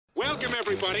Welcome,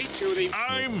 everybody, to the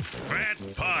I'm Fat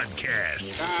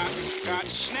Podcast.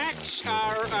 Snacks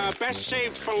are best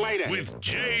saved for later. With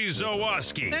Jay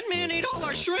Zawoski. That man ate all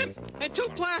our shrimp and 2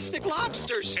 plastic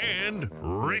lobsters. And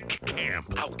Rick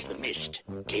Camp. Out the mist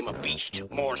came a beast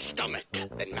more stomach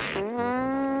than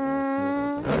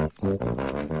man.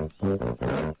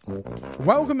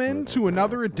 Welcome into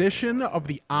another edition of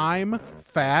the I'm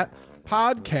Fat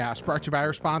Podcast, brought to you by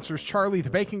our sponsors, Charlie the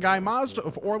Bacon Guy, Mazda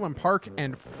of Orland Park,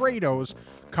 and Fredo's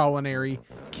Culinary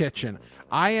Kitchen.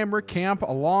 I am Rick Camp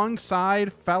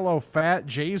alongside fellow fat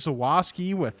Jay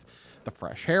Zawoski with the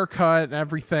fresh haircut and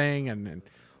everything and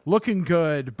looking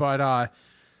good. But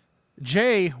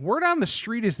Jay, word on the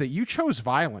street is that you chose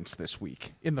violence this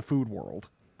week in the food world.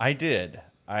 I did.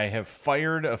 I have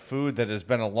fired a food that has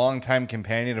been a longtime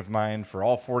companion of mine for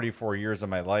all 44 years of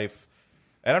my life.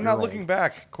 And I'm not looking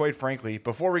back, quite frankly.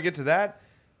 Before we get to that,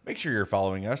 make sure you're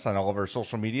following us on all of our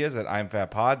social medias at I'm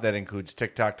Fat Pod. That includes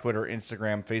TikTok, Twitter,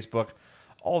 Instagram, Facebook,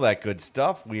 all that good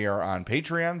stuff. We are on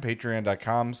Patreon,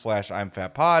 patreon.com/I'm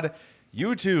Fat Pod.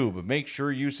 YouTube, make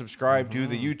sure you subscribe to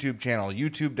the YouTube channel,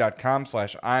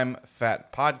 youtube.com/I'm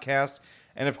Fat Podcast.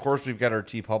 And of course, we've got our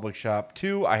TeePublic shop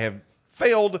too. I have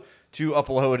failed to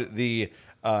upload the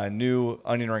new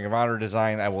Onion Ring of Honor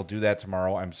design. I will do that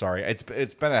tomorrow. I'm sorry.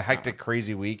 It's been a hectic,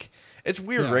 crazy week. It's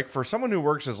weird, Rick. For someone who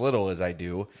works as little as I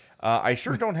do, I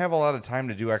sure don't have a lot of time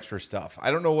to do extra stuff.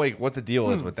 I don't know what the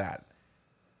deal is with that.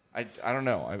 I don't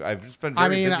know. I've just been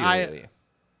very busy lately.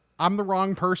 I'm the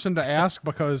wrong person to ask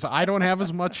because I don't have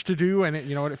as much to do, and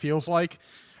you know what it feels like?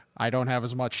 I don't have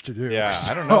as much to do. Yeah,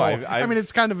 so, I don't know. I mean,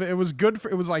 it's kind of, it was good.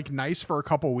 It was like nice for a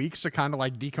couple weeks to kind of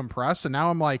like decompress, and now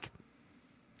I'm like,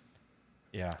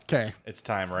 yeah, okay, it's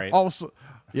time, right? Also,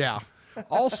 yeah.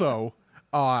 Also,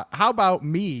 how about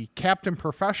me, Captain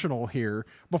Professional here,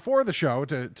 before the show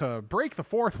to break the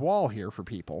fourth wall here for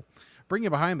people, bring you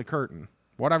behind the curtain,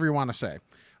 whatever you want to say.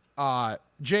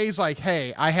 Jay's like,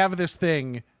 hey, I have this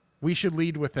thing. We should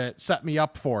lead with it. Set me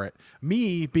up for it.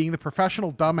 Me, being the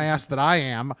professional dumbass that I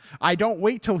am, I don't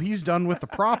wait till he's done with the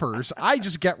propers. I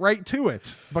just get right to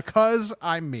it because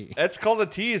I'm me. That's called a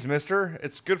tease, mister.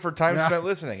 It's good for time spent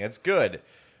listening. It's good.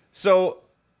 So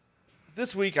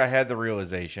this week I had the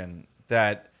realization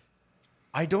that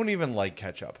I don't even like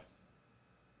ketchup.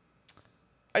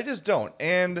 I just don't.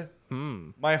 And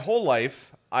my whole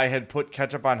life I had put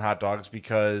ketchup on hot dogs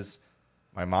because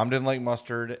my mom didn't like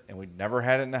mustard, and we'd never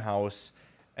had it in the house.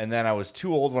 And then I was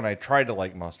too old when I tried to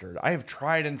like mustard. I have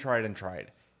tried and tried and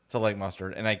tried to like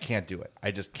mustard, and I can't do it.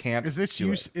 I just can't. Is this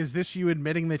you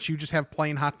admitting that you just have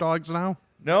plain hot dogs now?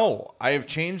 No, I have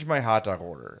changed my hot dog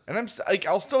order, and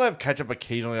I'll still have ketchup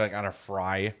occasionally, like on a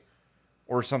fry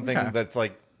or something that's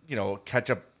like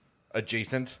ketchup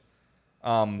adjacent.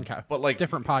 But like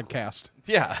different podcast.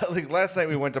 Yeah, like last night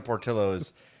we went to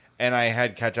Portillo's. And I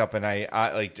had ketchup, and I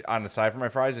like on the side for my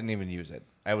fries. Didn't even use it.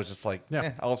 I was just like,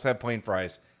 I'll just have plain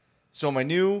fries. So my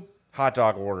new hot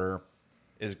dog order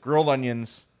is grilled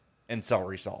onions and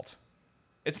celery salt.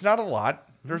 It's not a lot.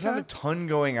 There's not a ton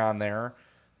going on there,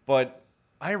 but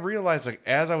I realized like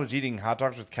as I was eating hot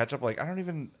dogs with ketchup, like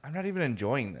I'm not even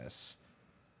enjoying this.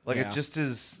 Like it just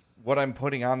is what I'm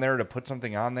putting on there to put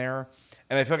something on there,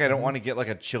 and I feel like I don't want to get like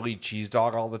a chili cheese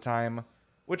dog all the time.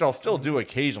 Which I'll still do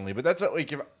occasionally, but that's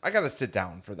like if I got to sit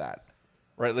down for that,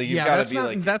 right? Like you've got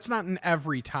to be that's not an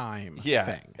every time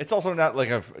thing. It's also not like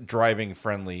a driving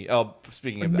friendly. Oh,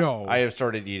 speaking of that, I have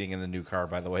started eating in the new car.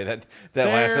 By the way, that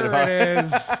lasted about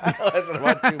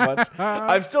 2 months.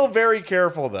 I'm still very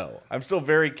careful though.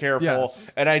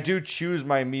 And I do choose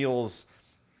my meals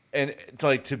and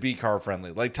to be car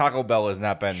friendly. Like Taco Bell has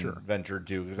not been ventured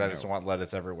to because I just want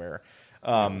lettuce everywhere.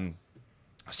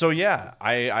 So yeah,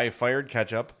 I fired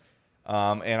ketchup,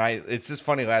 and it's just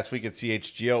funny. Last week at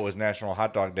CHGO it was National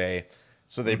Hot Dog Day,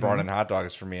 so they brought in hot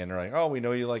dogs for me, and they're like, "Oh, we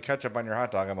know you like ketchup on your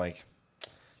hot dog." I'm like,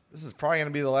 "This is probably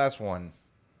gonna be the last one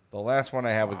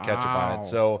I have with ketchup on it."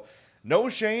 So no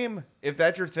shame if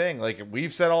that's your thing. Like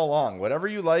we've said all along, whatever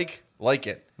you like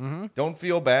it. Don't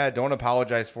feel bad. Don't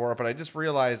apologize for it. But I just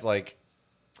realized like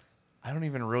I don't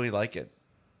even really like it.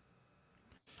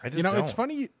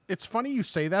 Don't. It's funny you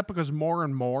say that because more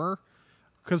and more,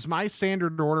 because my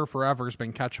standard order forever has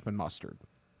been ketchup and mustard.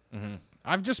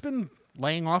 I've just been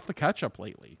laying off the ketchup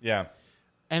lately. Yeah,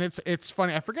 and it's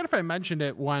funny. I forget if I mentioned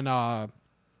it when I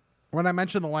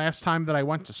mentioned the last time that I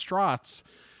went to Strot's.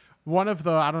 One of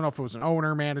the, I don't know if it was an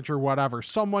owner, manager, whatever.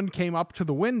 Someone came up to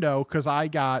the window because I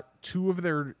got 2 of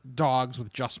their dogs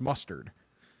with just mustard,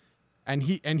 and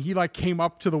he like came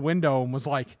up to the window and was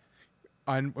like,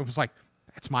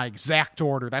 that's my exact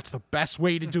order. That's the best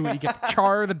way to do it. You get the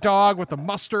char of the dog with the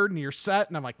mustard and you're set.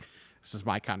 And I'm like, this is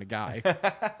my kind of guy.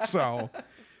 So,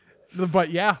 but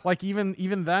yeah, like even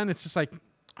then, it's just like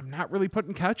I'm not really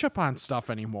putting ketchup on stuff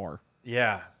anymore.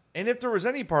 Yeah. And if there was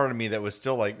any part of me that was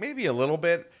still like maybe a little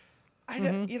bit,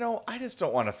 I just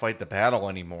don't want to fight the battle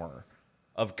anymore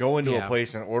of going to a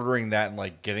place and ordering that and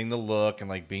like getting the look and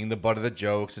like being the butt of the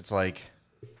jokes. It's like,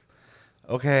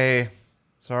 okay,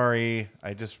 sorry,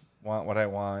 I just want what I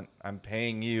want. I'm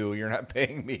paying you. You're not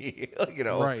paying me.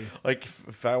 Right. Like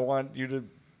if I want you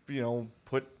to,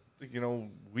 put,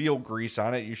 wheel grease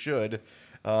on it, you should,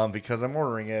 because I'm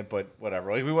ordering it, but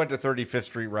whatever. Like we went to 35th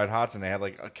Street Red Hots and they had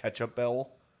like a ketchup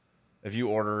bell. If you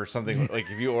order something, like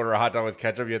if you order a hot dog with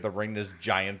ketchup, you have to ring this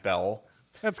giant bell.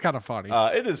 That's kind of funny.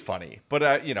 It is funny, but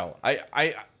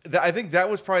I think that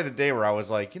was probably the day where I was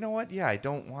like, you know what? Yeah, I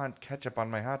don't want ketchup on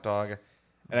my hot dog,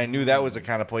 and I knew that was the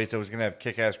kind of place that was gonna have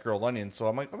kick-ass grilled onions. So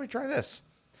I'm like, let me try this.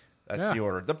 That's the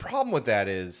order. The problem with that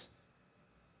is,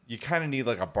 you kind of need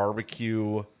like a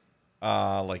barbecue,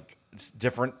 like it's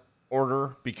different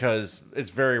order because it's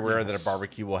very rare that a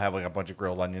barbecue will have like a bunch of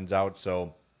grilled onions out.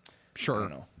 So. Sure. I don't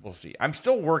know. We'll see. I'm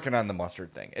still working on the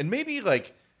mustard thing. And maybe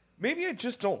I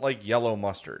just don't like yellow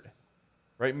mustard.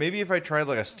 Right? Maybe if I tried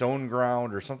like a stone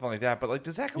ground or something like that. But like,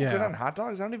 does that go good on hot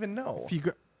dogs? I don't even know. If you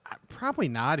go, probably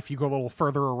not if you go a little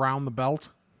further around the belt.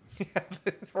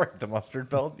 Right, the mustard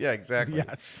belt. Yeah, exactly.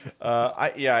 Yes.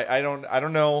 I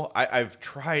don't know. I've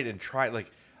tried and tried. Like,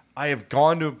 I have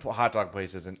gone to hot dog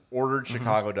places and ordered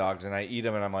Chicago dogs, and I eat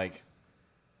them, and I'm like,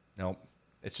 nope.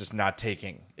 It's just not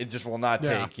taking. It just will not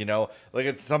take,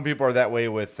 Like some people are that way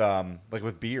with like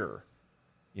with beer.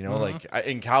 Like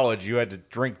in college you had to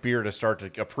drink beer to start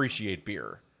to appreciate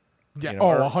beer. Yeah.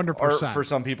 100%. Or for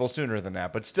some people sooner than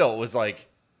that. But still, it was like,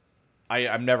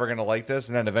 I'm never going to like this.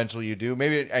 And then eventually you do.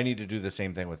 Maybe I need to do the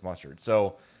same thing with mustard.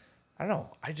 So, I don't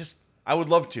know. I would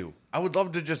love to. I would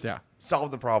love to just solve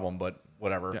the problem, but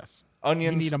whatever. Yes.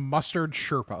 Onions. You need a mustard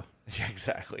Sherpa. Yeah,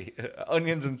 exactly.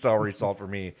 Onions and celery salt for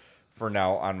me. For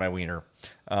now on my wiener.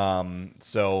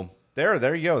 So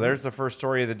there you go. There's the first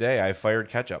story of the day. I fired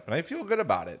ketchup and I feel good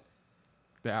about it.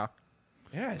 Yeah.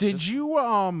 Yeah. Did you,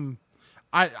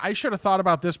 I should have thought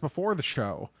about this before the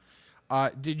show.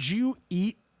 Did you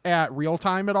eat at Real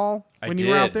Time at all when you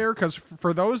were out there? Because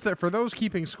for those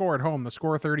keeping score at home, the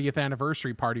Score 30th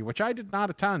anniversary party, which I did not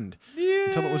attend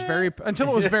until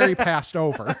it was very passed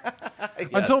over,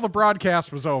 until the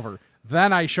broadcast was over.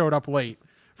 Then I showed up late.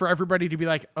 For everybody to be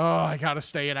like, oh, I got to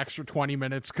stay an extra 20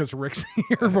 minutes because Rick's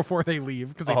here before they leave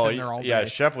because they've been there all day. Yeah,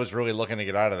 Shep was really looking to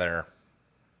get out of there.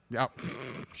 Yep.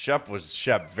 Shep was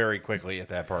very quickly at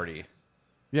that party.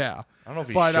 Yeah. I don't know if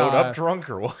he showed up drunk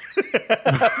or what.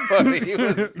 But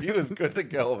he was good to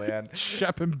go, man.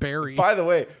 Shep and Barry. By the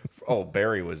way,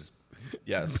 Barry was,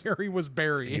 yes. Barry was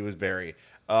Barry. He was Barry.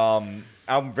 I'm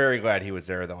very glad he was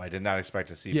there, though. I did not expect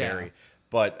to see Barry.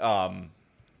 But,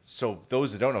 so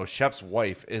those that don't know, Shep's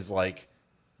wife is like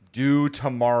due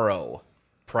tomorrow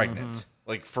pregnant,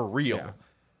 like for real. Yeah.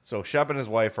 So Shep and his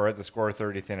wife are at the Score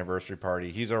 30th anniversary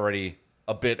party. He's already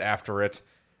a bit after it.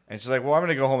 And she's like, well, I'm going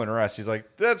to go home and rest. He's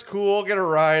like, that's cool. Get a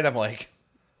ride. I'm like,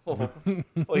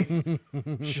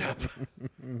 Shep,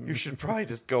 you should probably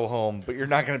just go home, but you're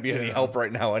not going to be any help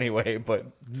right now anyway. But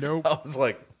nope. I was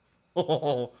like,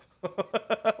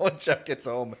 when Shep gets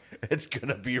home, it's going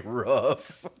to be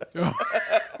rough.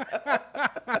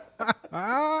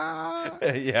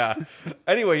 Yeah.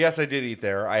 Anyway, yes, I did eat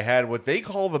there. I had what they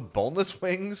call the boneless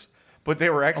wings, but they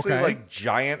were actually like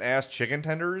giant ass chicken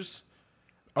tenders.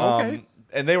 And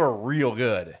they were real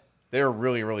good. They were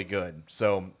really, really good.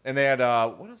 So, and they had,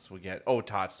 what else did we get? Oh,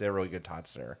 tots. They had really good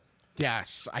tots there.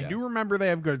 Yes. I do remember they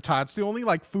have good tots. The only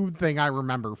like food thing I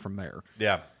remember from there.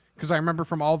 Yeah. Because I remember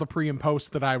from all the pre and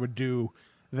post that I would do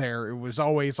there, it was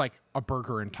always like a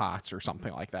burger and tots or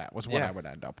something like that was what I would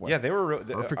end up with. Yeah, they were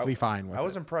perfectly fine with it. I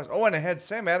was impressed. Oh, and it had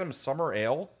Sam Adams Summer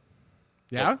Ale.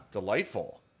 Yeah?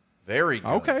 Delightful. Very good.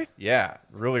 Okay. Yeah,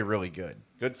 really, really good.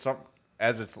 Good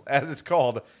as it's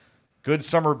called, good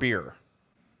summer beer.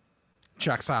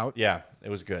 Checks out. Yeah, it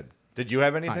was good. Did you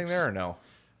have anything there or no?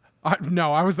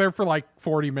 No, I was there for like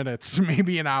 40 minutes,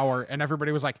 maybe an hour, and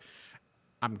everybody was like,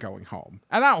 I'm going home.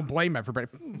 And I don't blame everybody.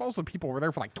 Most of the people were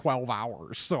there for like 12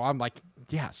 hours. So I'm like,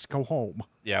 yes, go home.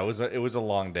 Yeah, it was a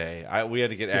long day. We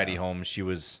had to get Addie home. She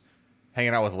was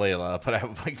hanging out with Layla, but I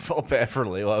like felt bad for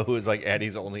Layla, who was like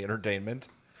Addie's only entertainment.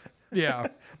 Yeah.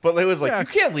 But Layla's like,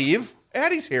 you can't leave.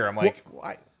 Addie's here. I'm like,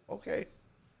 why? Okay.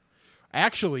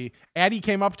 Actually, Addie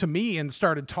came up to me and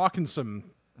started talking some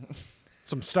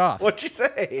stuff. What'd she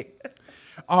say?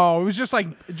 Oh, it was just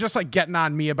like getting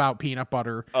on me about peanut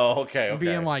butter. Oh, okay.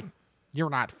 Being like, you're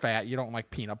not fat. You don't like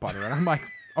peanut butter. And I'm like,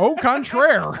 au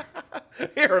contraire.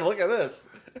 Here, look at this.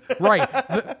 Right.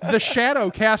 The shadow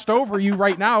cast over you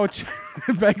right now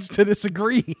begs to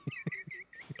disagree.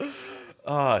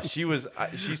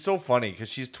 She's so funny because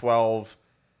she's 12,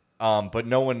 but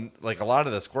no one, like a lot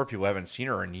of the Score people haven't seen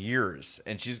her in years,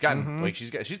 and she's gotten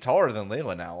she's taller than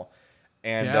Layla now,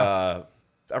 and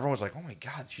everyone's like, oh my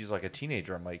god, she's like a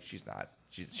teenager. I'm like, she's not.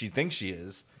 She thinks she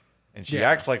is, and she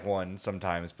acts like one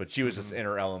sometimes, but she was just in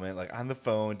her element, like on the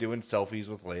phone doing selfies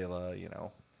with Layla,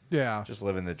 just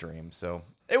living the dream. So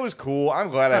it was cool. I'm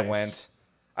glad I went.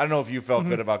 I don't know if you felt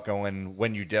good about going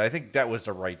when you did. I think that was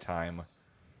the right time.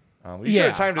 You should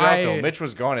have timed it out, though. Mitch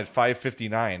was gone at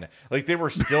 5:59. Like, they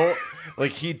were still,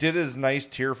 like, he did his nice,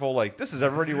 tearful, like, this is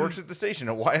everybody who works at the station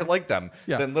and why I like them.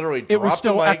 Yeah. Then literally dropped it was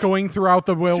still the mic. echoing throughout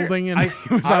the building.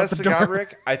 Honest to God,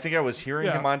 Rick, I think I was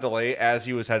hearing him on delay as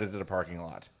he was headed to the parking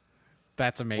lot.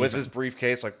 That's amazing. With his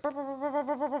briefcase, like,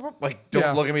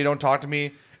 don't look at me, don't talk to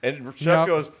me. And Shep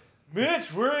goes,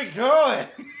 Mitch, where are you going?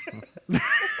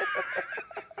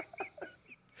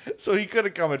 So he could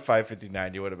have come at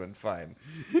 5:59. You would have been fine.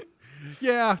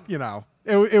 Yeah,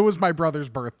 it was my brother's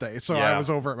birthday, so I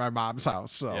was over at my mom's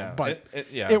house. So, but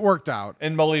it worked out.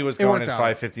 And Mully was gone at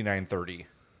 5:59:30.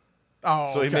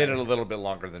 Oh, so he made it a little bit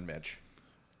longer than Mitch.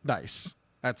 Nice.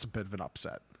 That's a bit of an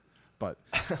upset, but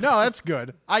no, that's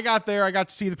good. I got there. I got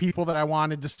to see the people that I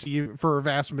wanted to see for a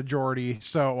vast majority.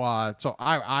 So,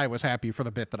 I was happy for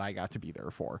the bit that I got to be there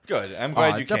for. Good. I'm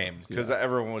glad you came because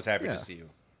everyone was happy to see you.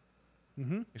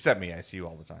 Mm-hmm. Except me. I see you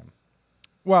all the time.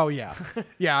 Well, yeah.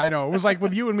 Yeah, I know. It was like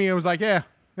with you and me, it was like, yeah.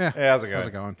 Hey, how's it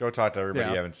going? Go talk to everybody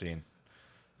you haven't seen.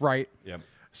 Right. Yep.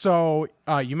 So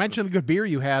you mentioned the good beer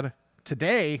you had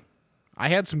today. I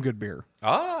had some good beer.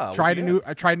 I tried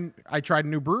a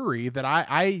new brewery that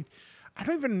I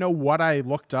don't even know what I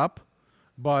looked up,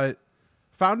 but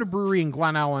found a brewery in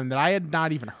Glen Ellen that I had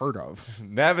not even heard of.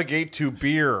 Navigate to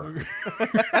beer.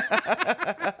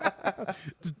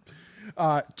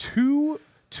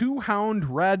 Two Hound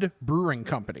Red Brewing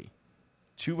Company.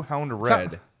 Two Hound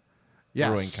Red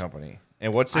Brewing Company.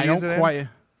 And what city is it in?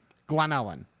 Glen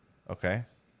Ellen. Okay.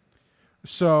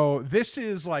 So this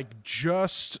is like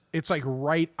it's like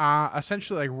right on,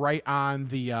 essentially like right on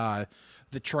the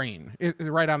train,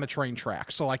 right on the train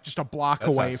track. So like just a block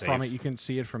away from it, you can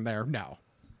see it from there. No,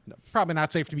 probably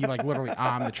not safe to be like literally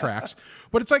on the tracks,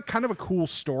 but it's like kind of a cool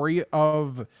story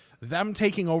of them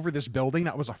taking over this building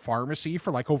that was a pharmacy for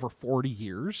like over 40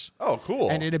 years. Oh, cool.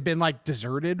 And it had been like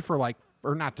deserted for like,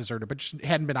 or not deserted, but just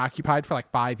hadn't been occupied for like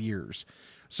 5 years.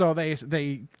 So it's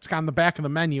on the back of the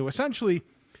menu. Essentially,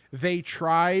 they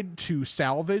tried to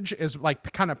salvage as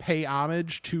like kind of pay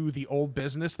homage to the old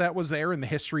business that was there in the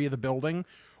history of the building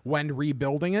when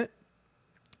rebuilding it.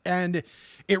 And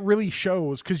it really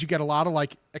shows because you get a lot of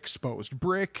like exposed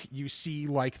brick. You see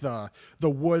like the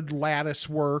wood lattice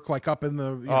work like up in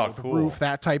the, the roof,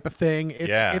 that type of thing.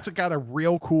 It's got a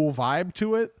real cool vibe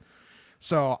to it.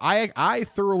 So I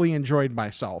thoroughly enjoyed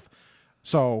myself.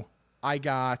 So I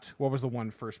got, what was the one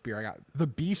first beer? I got the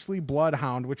Beastly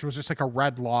Bloodhound, which was just like a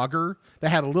red lager that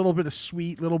had a little bit of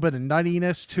sweet, little bit of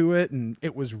nuttiness to it. And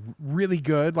it was really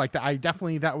good. Like I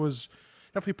definitely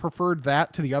preferred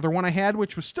that to the other one I had,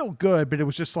 which was still good, but it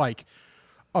was just like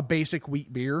a basic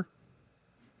wheat beer,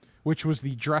 which was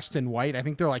the Dressed in White. I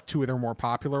think they're like two of their more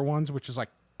popular ones, which is like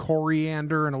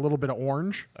coriander and a little bit of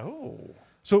orange. Oh,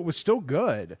 so it was still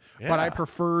good, but I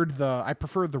preferred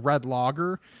the red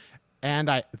lager, and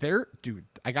I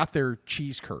got their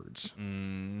cheese curds.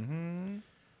 Mm-hmm.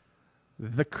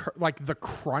 The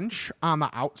crunch on the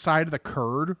outside of the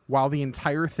curd, while the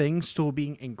entire thing still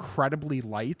being incredibly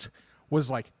light, was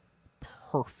like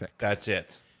perfect. That's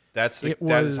it. That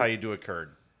is how you do a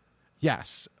curd.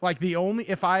 Yes. Like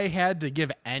if I had to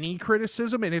give any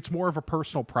criticism, and it's more of a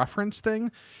personal preference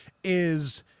thing,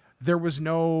 is there was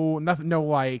no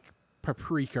like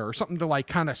paprika or something to like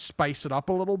kind of spice it up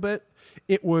a little bit.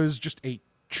 It was just a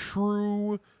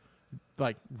true,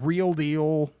 like real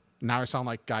deal. Now I sound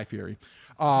like Guy Fieri.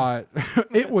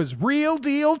 It was real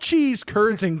deal cheese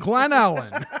curds in Glen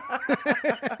Ellen.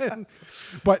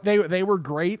 But they were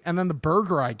great. And then the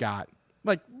burger I got,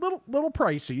 like little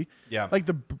pricey. Yeah. Like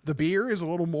the beer is a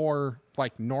little more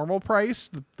like normal price.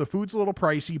 The food's a little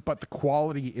pricey, but the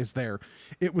quality is there.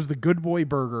 It was the Good Boy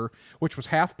Burger, which was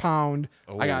half pound.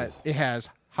 Oh. It has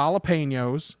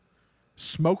jalapenos,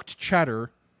 smoked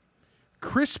cheddar,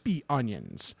 crispy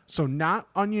onions, so not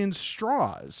onion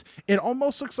straws. It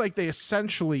almost looks like they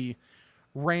essentially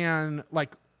ran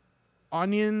like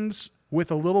onions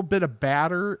with a little bit of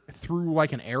batter through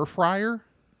like an air fryer.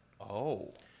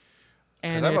 Oh,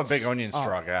 and because I'm a big onion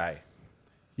straw guy.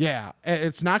 Yeah,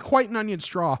 it's not quite an onion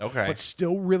straw, Okay. but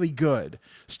still really good.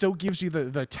 Still gives you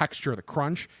the texture, the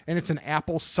crunch, and it's an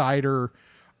apple cider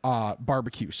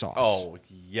barbecue sauce. Oh,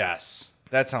 yes.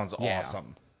 That sounds Yeah.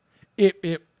 awesome.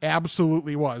 It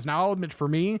absolutely was. Now, I'll admit, for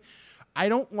me, I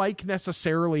don't like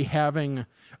necessarily having...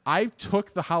 I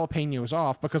took the jalapenos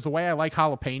off because the way I like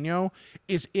jalapeno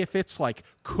is if it's like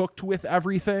cooked with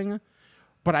everything,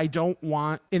 but I don't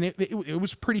want... And it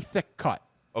was pretty thick cut.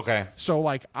 Okay. So,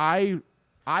 like, I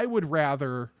would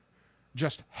rather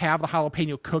just have the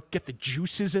jalapeno cook, get the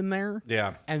juices in there,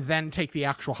 Yeah. and then take the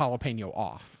actual jalapeno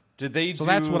off. Did they So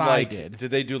that's what I did.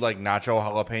 Did they do like nacho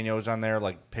jalapenos on there,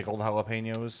 like pickled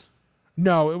jalapenos?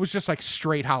 No, it was just like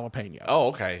straight jalapeno. Oh,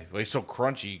 okay. Like so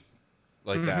crunchy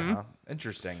like that, huh?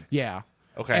 Interesting. Yeah.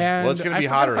 Okay. And well, it's going to be I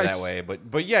forget hotter if I that s- way,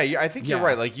 but yeah, I think you're Yeah.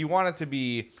 right. Like you want it to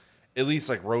be at least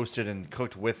like roasted and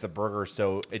cooked with the burger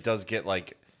so it does get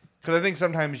like cuz I think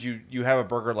sometimes you have a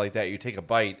burger like that, you take a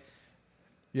bite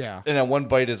Yeah. and then one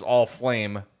bite is all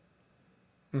flame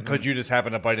because you just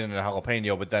happen to bite into a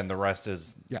jalapeno, but then the rest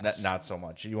is Yes. not so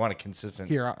much. You want a consistent.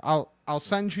 Here, I'll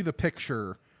send you the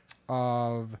picture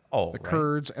of the right.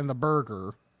 curds and the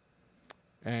burger.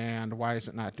 And why is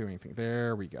it not doing anything?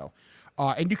 There we go.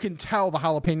 And you can tell the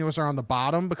jalapenos are on the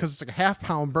bottom because it's like a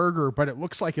half-pound burger, but it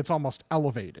looks like it's almost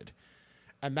elevated.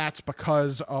 And that's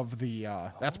because of the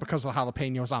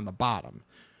jalapenos on the bottom.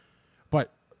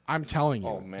 But I'm telling you,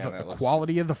 Oh, man, the that looks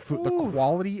quality of the food, the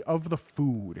quality of the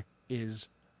food is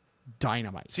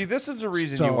dynamite. See, this is the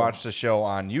reason So- you watch the show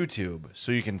on YouTube,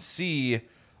 so you can see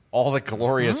all the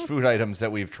glorious food items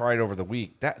that we've tried over the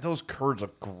week. Those curds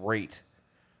look great.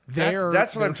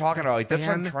 That's what I'm talking about. Like that's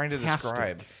what I'm trying to fantastic.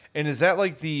 describe. And is that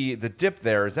like the dip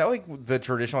there? Is that like the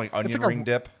traditional like onion like a- ring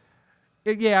dip?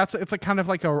 Yeah, it's like kind of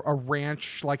like a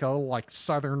ranch, like a like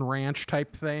southern ranch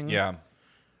type thing. Yeah.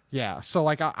 Yeah. So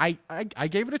like I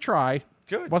gave it a try.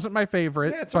 Good. Wasn't my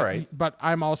favorite. Yeah, it's but, all right. But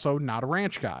I'm also not a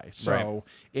ranch guy. So Right.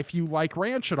 if you like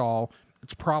ranch at all,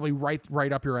 it's probably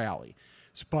right up your alley.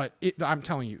 But I'm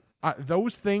telling you,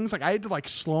 those things, like I had to like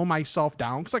slow myself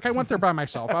down because like I went there by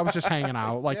myself. I was just hanging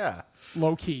out, like Yeah.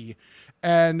 low key.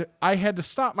 And I had to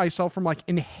stop myself from like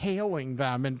inhaling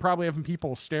them and probably having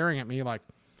people staring at me like,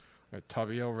 a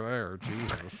tubby over there,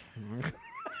 Jesus.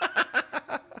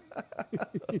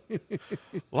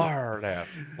 Lard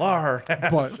ass. Lard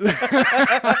ass.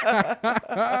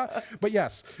 But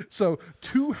yes, so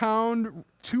Two Hound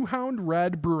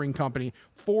Red Brewing Company,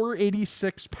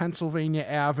 486 Pennsylvania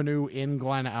Avenue in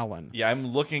Glen Ellen. Yeah, I'm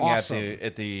looking Awesome.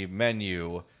 at the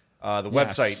menu, the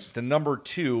Yes. website, the number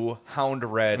 2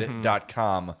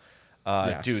 houndred.com.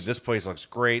 Yes. Dude, this place looks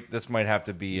great. This might have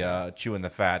to be chewing the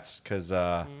fats because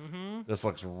this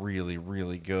looks really,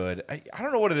 really good. I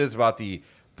don't know what it is about the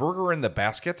burger in the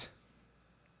basket,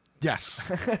 Yes.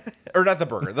 or not the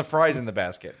burger, the fries in the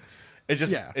basket. It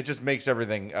Yeah. just makes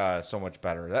everything so much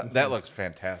better. That looks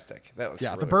fantastic. That looks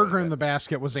Yeah, really, the burger really in good. the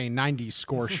basket was a 90s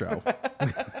score show.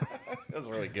 That was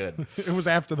really good. It was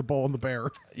after the Bull and the Bear.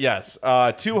 Yes,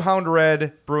 2 Hound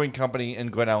Red Brewing Company in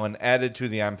Glen Ellen added to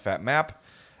the I'm Fat map.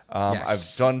 Yes.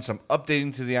 I've done some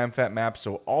updating to the I'm Fat map,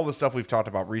 so all the stuff we've talked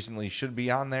about recently should be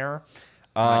on there.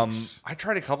 Nice. I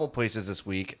tried a couple places this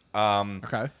week.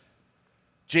 Okay.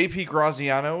 JP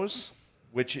Graziano's,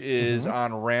 which is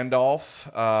on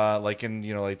Randolph, like in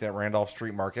like that Randolph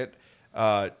Street Market.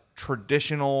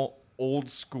 Traditional old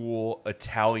school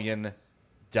Italian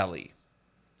deli.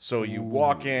 So you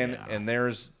walk in and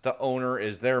there's the owner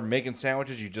is there making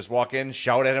sandwiches. You just walk in,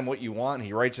 shout at him what you want.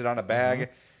 He writes it on a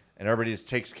bag and everybody just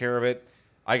takes care of it.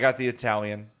 I got the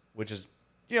Italian, which is,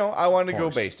 I wanted to go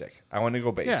course. basic.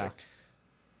 Yeah.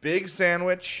 Big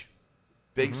sandwich,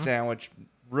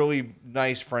 really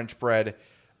nice French bread,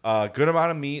 good amount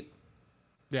of meat.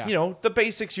 Yeah. The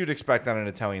basics you'd expect on an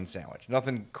Italian sandwich.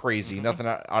 Nothing crazy, nothing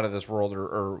out of this world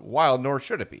or wild, nor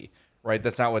should it be, right?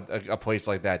 That's not what a place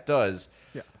like that does.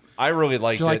 Yeah. I really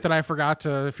liked Do you like it. that I forgot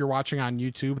to, if you're watching on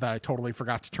YouTube, that I totally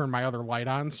forgot to turn my other light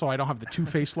on so I don't have the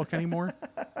two-face look anymore?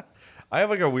 I have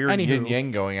like a weird Anywho.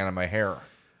 yin-yang going on in my hair.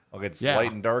 Like it's Yeah.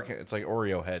 light and dark. It's like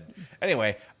Oreo head.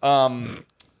 Anyway,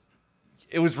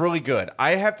 it was really good.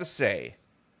 I have to say,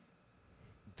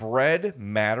 bread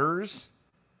matters.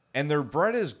 And their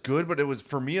bread is good, but it was,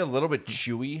 for me, a little bit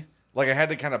chewy. Like, I had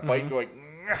to kind of bite and go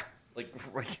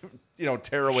like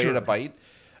tear away Sure. at a bite.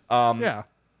 Yeah.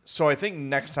 So I think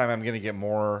next time I'm going to get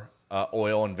more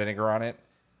oil and vinegar on it.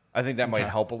 I think that might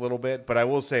help a little bit. But I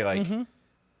will say, like,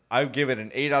 I would give it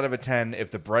an 8 out of a 10.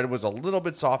 If the bread was a little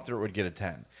bit softer, it would get a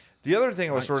 10. The other thing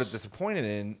I was sort of disappointed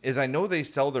in is I know they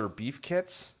sell their beef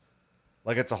kits.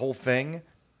 Like, it's a whole thing.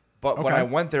 But when Okay. I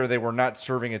went there, they were not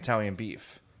serving Italian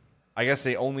beef. I guess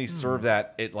they only serve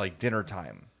that at like dinner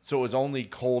time. So it was only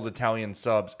cold Italian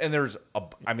subs. And there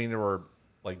were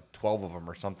like 12 of them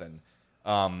or something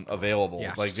available.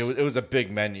 Yes. Like it was a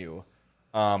big menu.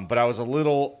 But I was a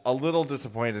little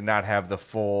disappointed to not have the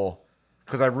full,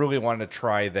 because I really wanted to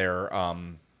try their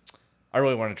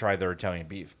Italian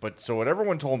beef. But so what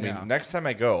everyone told me, next time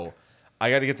I go,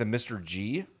 I got to get the Mr.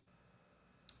 G,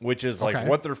 which is like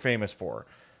what they're famous for.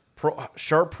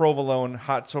 Sharp provolone,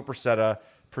 hot sopressata,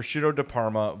 prosciutto di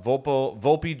Parma,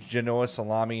 Volpe Genoa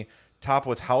salami, topped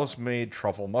with house-made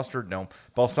truffle mustard,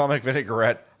 balsamic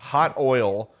vinaigrette, hot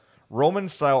oil,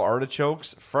 Roman-style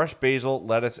artichokes, fresh basil,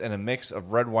 lettuce, and a mix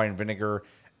of red wine vinegar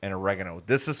and oregano.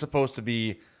 This is supposed to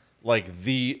be like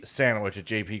the sandwich at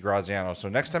JP Graziano. So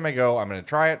next time I go, I'm going to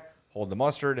try it, hold the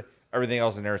mustard. Everything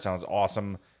else in there sounds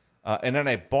awesome. And then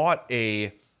I bought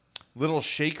a little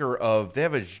shaker they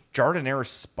have a jardinera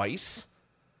spice,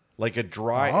 like a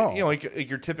dry, like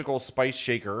your typical spice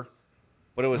shaker,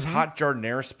 but it was hot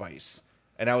jardinera spice.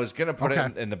 And I was going to put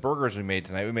it in the burgers we made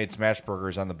tonight. We made smash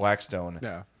burgers on the Blackstone.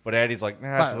 Yeah. But Addie's like,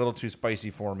 nah, it's a little too spicy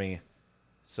for me.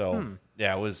 So,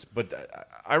 yeah, it was, but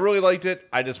I really liked it.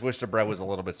 I just wish the bread was a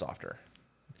little bit softer.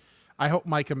 I hope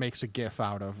Micah makes a GIF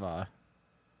out of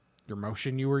your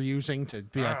motion you were using to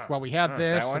be like, well, we had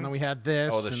this, and then we had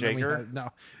this. Oh, the shaker?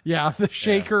 The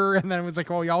shaker, and then it was like,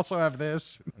 well, we also have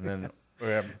this. And then we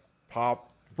have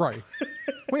pop. Right.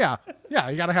 Well, yeah,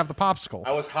 you got to have the popsicle.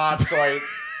 I was hot, so I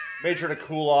made sure to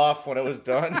cool off when it was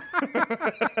done.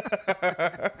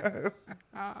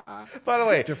 By the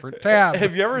way, different tab.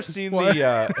 Have you ever seen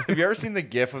the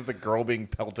GIF of the girl being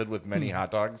pelted with many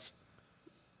hot dogs?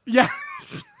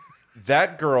 Yes.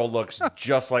 That girl looks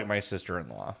just like my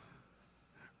sister-in-law.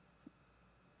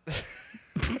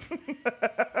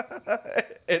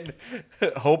 And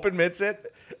Hope admits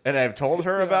it, and I've told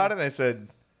her about it. And I said,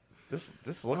 "This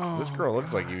girl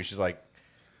looks like you." She's like,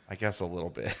 "I guess a little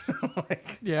bit."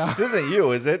 Like, this isn't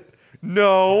you, is it?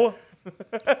 No.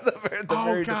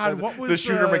 Oh God, what was the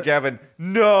Shooter McGavin?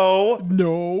 No.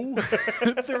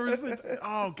 There was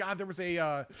there was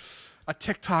a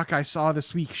TikTok I saw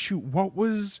this week. Shoot, what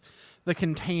was the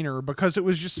container? Because it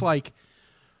was just like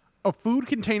a food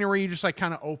container where you just like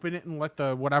kind of open it and let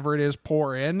the whatever it is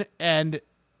pour in, and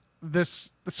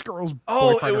this girl's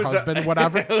boyfriend or husband,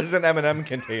 whatever. It was an M&M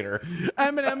container.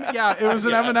 M&M, yeah, it was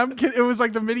an M&M. It was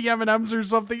like the mini M&Ms or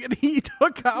something, and he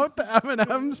took out the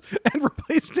M&Ms and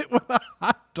replaced it with a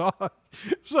hot dog.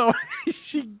 So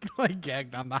she like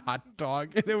gagged on the hot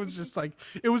dog, and it was just like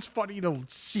it was funny to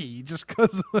see just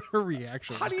because of her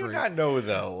reaction. How do you not know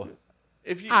though?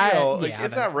 If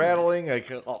it's not rattling,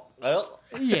 like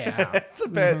it's a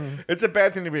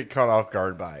bad thing to be caught off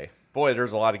guard by. Boy,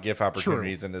 there's a lot of GIF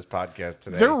opportunities in this podcast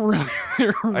today. There really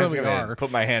I'm are.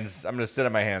 going to sit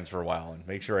on my hands for a while and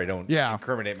make sure I don't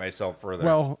incriminate myself further.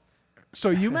 Well, so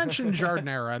you mentioned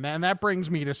jardinera, and that brings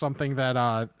me to something that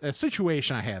a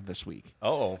situation I had this week.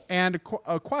 Oh, and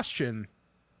a question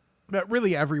that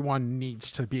really everyone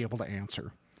needs to be able to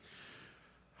answer.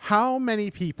 How many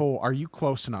people are you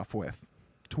close enough with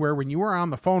to where when you were on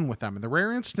the phone with them, in the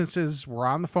rare instances we're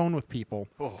on the phone with people,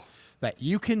 that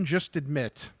you can just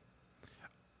admit,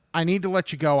 I need to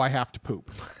let you go, I have to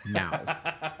poop now?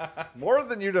 More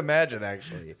than you'd imagine,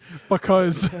 actually.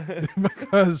 Because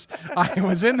I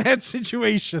was in that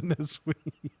situation this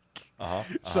week.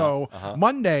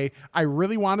 Monday, I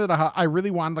really wanted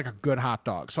like a good hot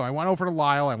dog. So I went over to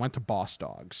Lyle, I went to Boss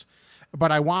Dogs.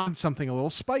 But I wanted something a little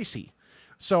spicy.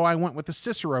 So I went with the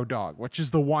Cicero dog, which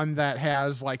is the one that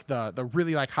has like the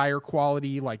really like higher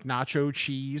quality like nacho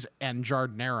cheese and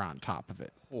jardinera on top of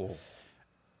it. Oh.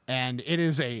 And it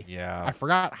is I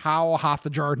forgot how hot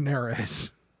the jardinera is.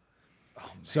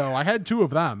 Oh, so I had two of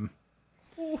them.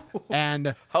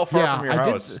 And how far from your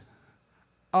house?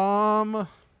 Probably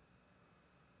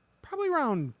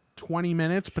around 20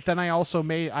 minutes, but then I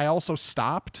also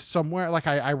stopped somewhere. Like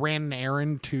I ran an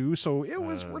errand too. So it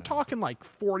was, we're talking like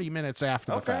 40 minutes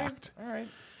after the fact. All right.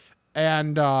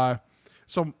 And,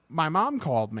 so my mom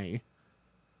called me,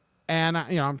 and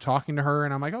I'm talking to her,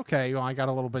 and I'm like, okay, I got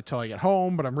a little bit till I get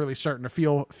home, but I'm really starting to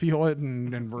feel it,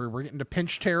 and we're getting to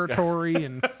pinch territory,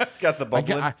 and got the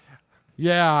bubbling.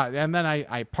 And then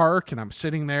I park, and I'm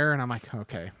sitting there, and I'm like,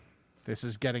 okay, this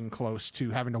is getting close to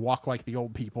having to walk like the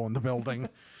old people in the building.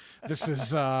 This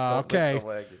is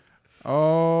okay.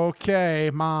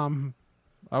 Okay, Mom.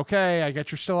 Okay, I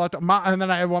get you're still out. And then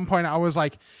at one point I was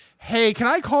like, hey, can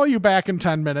I call you back in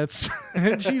 10 minutes?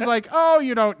 And she's like, oh,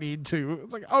 you don't need to.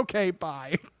 It's like, okay,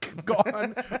 bye.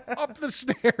 Gone up the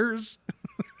stairs.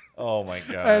 Oh my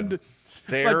God. And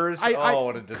stairs? like,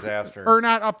 what a disaster. Or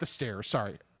not up the stairs,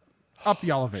 sorry. Up the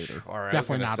elevator. All right,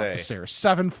 Definitely not up the stairs.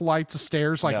 7 flights of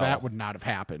stairs like No. that would not have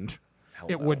happened. Hell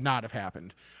no. Would not have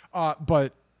happened.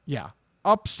 But yeah,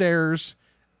 upstairs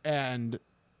and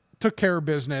took care of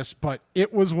business. But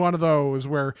it was one of those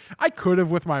where I could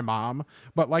have with my mom,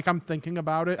 but like I'm thinking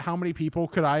about it, how many people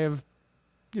could I have,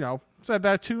 said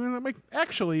that to? And I'm like,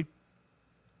 actually,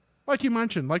 like you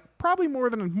mentioned, like probably more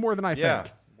than I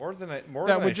think. More than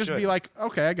I would just should. be like,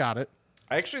 okay, I got it.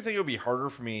 I actually think it would be harder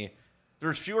for me.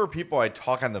 There's fewer people I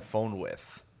talk on the phone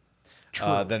with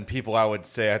than people I would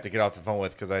say I have to get off the phone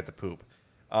with because I have to poop.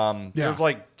 There's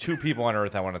like 2 people on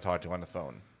earth I want to talk to on the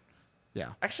phone. Yeah.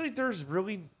 Actually, there's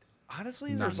really,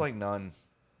 honestly, there's like none.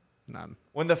 None.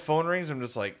 When the phone rings, I'm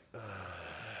just like,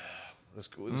 this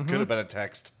could have been a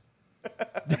text.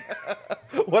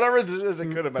 Whatever this is,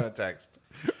 it could have been a text.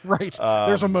 Right.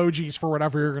 There's emojis for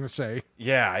whatever you're going to say.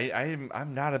 Yeah,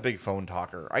 I'm not a big phone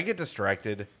talker. I get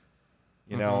distracted,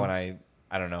 and I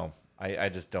don't know. I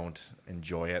just don't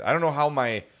enjoy it. I don't know how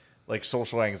my like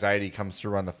social anxiety comes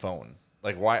through on the phone.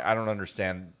 Like why I don't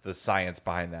understand the science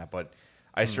behind that, but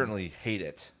I certainly hate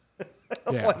it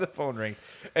when the phone rings.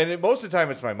 And most of the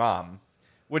time it's my mom,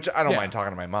 which I don't mind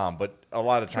talking to my mom, but a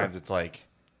lot of times it's like,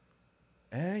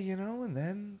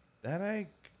 and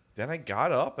then I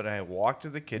got up and I walked to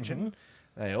the kitchen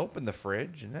and I opened the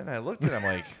fridge and then I looked and I'm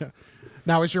like,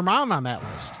 now is your mom on that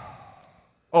list?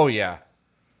 oh yeah.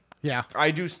 Yeah. I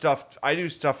do stuff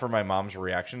for my mom's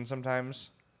reaction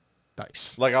sometimes.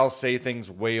 Nice. Like I'll say things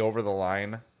way over the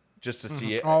line just to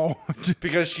see it. Oh.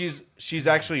 Because she's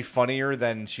actually funnier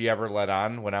than she ever let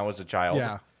on when I was a child.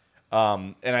 Yeah.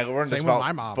 And I learned this Same with about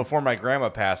my mom. before my grandma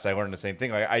passed. I learned the same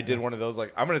thing. Like I did one of those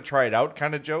like I'm gonna try it out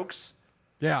kind of jokes.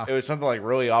 Yeah. It was something like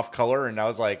really off color, and I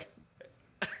was like,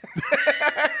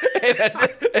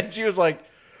 and she was like,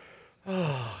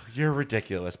 "Oh, you're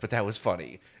ridiculous," but that was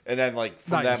funny. And then like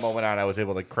from that moment on, I was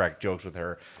able to crack jokes with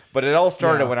her. But it all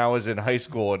started when I was in high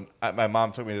school, and my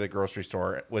mom took me to the grocery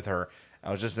store with her.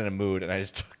 I was just in a mood, and I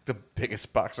just took the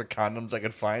biggest box of condoms I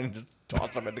could find and just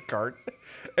tossed them in the cart.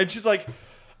 And she's like,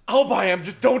 I'll buy them.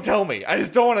 Just don't tell me. I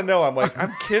just don't want to know. I'm like,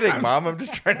 I'm kidding, Mom. I'm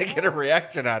just trying to get a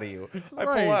reaction out of you. I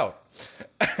pull out.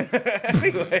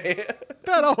 Anyway.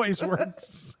 That always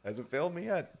works. Hasn't failed me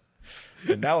yet.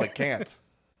 And now it can't.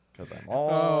 Because I'm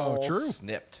all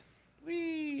snipped.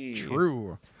 Whee.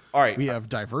 True. All right. We have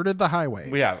diverted the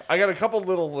highway. We have. I got a couple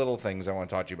little things I want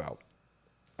to talk to you about.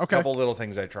 Okay. A couple little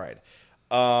things I tried.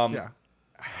 Haribo,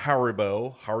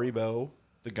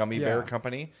 the gummy bear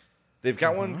company. They've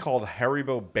got one called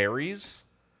Haribo Berries.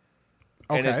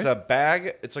 Okay. And it's a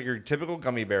bag. It's like your typical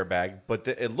gummy bear bag, but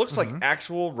it looks like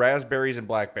actual raspberries and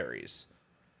blackberries.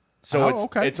 So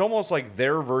it's almost like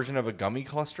their version of a gummy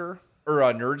cluster or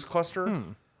a Nerds cluster,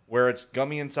 where it's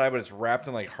gummy inside, but it's wrapped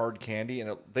in like hard candy.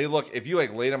 And they look, if you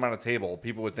like laid them on a table,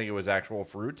 people would think it was actual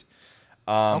fruit.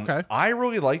 I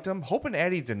really liked them. Hope and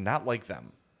Addie did not like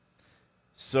them.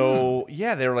 So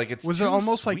yeah, they were like, it's was too it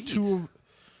almost sweet. like too?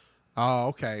 Oh,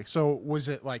 okay. So was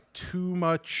it like too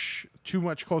much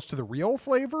close to the real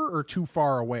flavor or too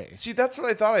far away? See, that's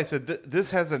what I thought. I said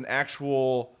this has an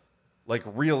actual like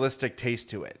realistic taste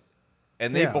to it,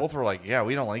 and they both were like, yeah,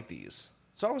 we don't like these.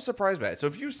 So I was surprised by it. So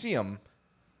if you see them,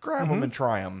 grab them and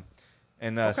try them.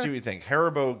 And see what you think.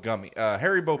 Haribo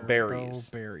Haribo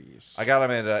berries. I got them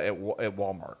at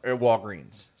Walmart or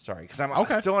Walgreens. Sorry, because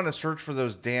I'm still on a search for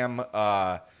those damn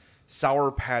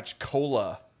Sour Patch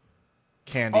Cola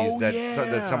candies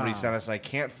that somebody sent us, and I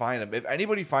can't find them. If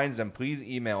anybody finds them, please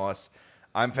email us.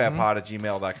 I'm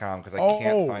fatpod@gmail.com because I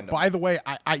can't find them. By the way,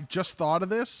 I just thought of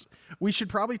this. We should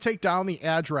probably take down the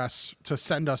address to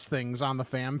send us things on the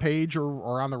fan page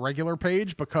or on the regular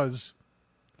page, because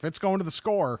if it's going to the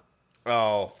score.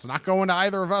 Oh, it's not going to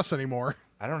either of us anymore.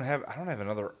 I don't have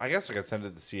another. I guess I could send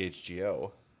it to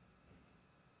CHGO.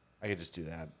 I could just do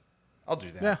that. I'll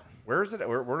do that. Yeah. Where is it?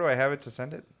 Where do I have it to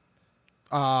send it?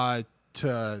 To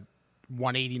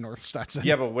 180 North Stetson.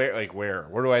 Yeah, but where? Like where?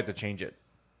 Where do I have to change it?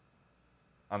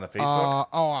 On the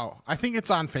Facebook? I think it's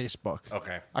on Facebook.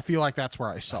 Okay. I feel like that's where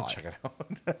I saw it. Check it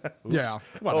out. Yeah.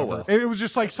 Whatever. Oh, well. It was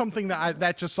just like something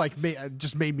that just like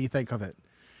made me think of it.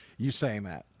 You saying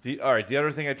that. All right. The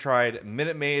other thing I tried,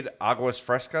 Minute Maid Aguas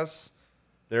Frescas.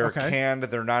 They're canned.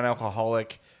 They're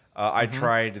non-alcoholic. I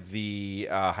tried the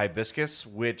hibiscus,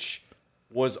 which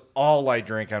was all I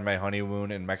drank on my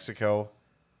honeymoon in Mexico.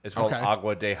 It's called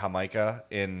Agua de Jamaica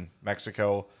in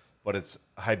Mexico, but it's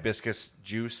hibiscus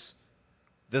juice.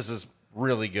 This is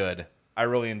really good. I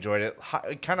really enjoyed it.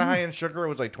 Kind of high in sugar. It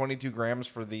was like 22 grams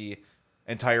for the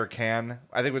entire can.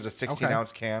 I think it was a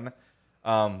 16-ounce can.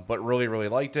 But really, really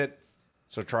liked it.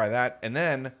 So try that. And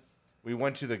then we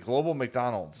went to the Global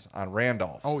McDonald's on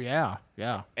Randolph. Oh yeah,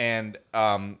 yeah. And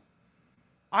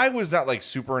I was not like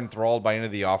super enthralled by any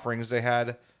of the offerings they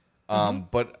had.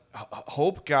 But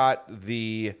Hope got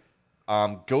the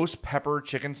ghost pepper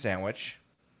chicken sandwich.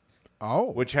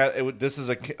 Oh, Which had this is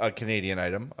a Canadian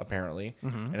item apparently,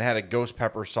 and it had a ghost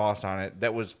pepper sauce on it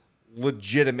that was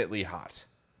legitimately hot.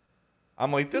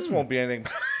 I'm like, this won't be anything.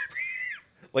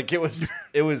 Like it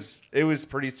was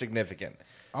pretty significant.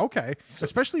 Okay,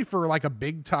 especially for like a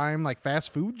big time like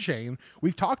fast food chain.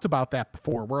 We've talked about that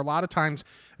before, where a lot of times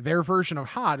their version of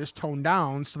hot is toned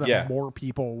down so that more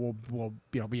people will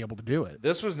be able to do it.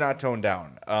 This was not toned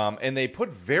down, and they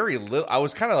put very little. I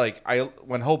was kind of like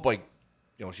when Hope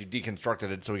she deconstructed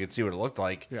it so we could see what it looked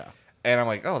like. Yeah, and I'm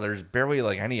like, oh, there's barely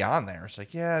like any on there. It's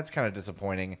like, yeah, it's kind of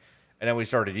disappointing. And then we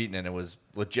started eating it, and it was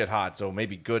legit hot. So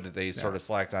maybe good that they sort of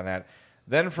slacked on that.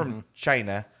 Then from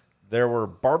China, there were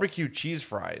barbecue cheese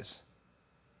fries.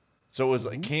 So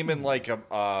it came in like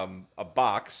a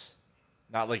box,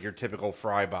 not like your typical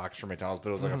fry box from McDonald's, but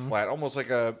it was like a flat, almost like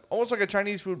a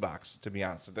Chinese food box, to be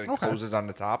honest. It closes on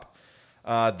the top.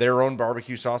 Their own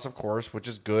barbecue sauce, of course, which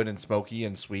is good and smoky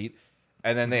and sweet.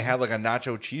 And then they had like a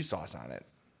nacho cheese sauce on it.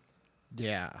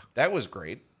 Yeah, that was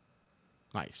great.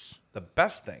 Nice. The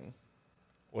best thing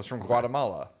was from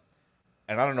Guatemala,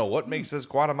 and I don't know what makes this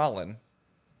Guatemalan,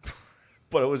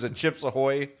 but it was a Chips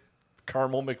Ahoy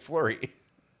caramel McFlurry.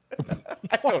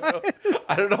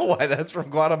 I don't know why that's from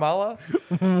Guatemala,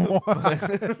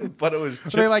 but it was.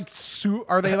 Chips.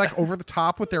 Are they like over the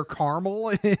top with their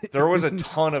caramel? There was a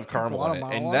ton of caramel in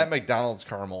it, and that McDonald's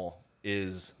caramel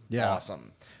is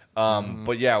awesome.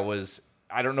 But yeah, it was.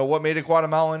 I don't know what made it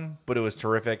Guatemalan, but it was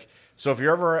terrific. So if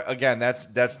you're ever, again,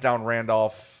 that's down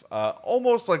Randolph,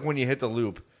 almost like when you hit the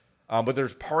loop, but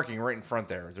there's parking right in front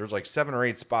there. There's like 7 or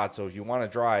 8 spots. So if you want to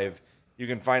drive, you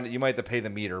can find it. You might have to pay the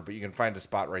meter, but you can find a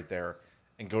spot right there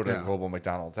and go to the Global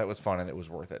McDonald's. That was fun and it was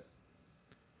worth it.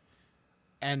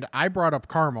 And I brought up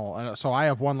caramel, and so I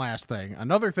have one last thing.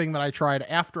 Another thing that I tried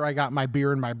after I got my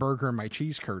beer and my burger and my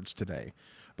cheese curds today,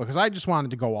 because I just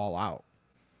wanted to go all out.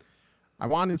 I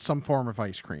wanted some form of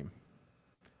ice cream.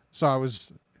 So I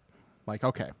was like,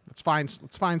 okay, let's find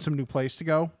some new place to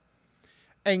go.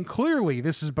 And clearly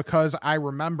this is because I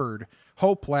remembered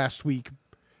Hope last week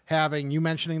you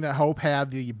mentioning that Hope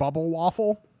had the bubble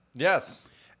waffle. Yes.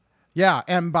 Yeah,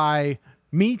 and by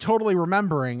me totally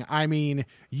remembering, I mean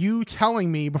you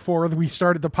telling me before we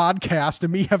started the podcast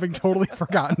and me having totally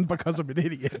forgotten because I'm an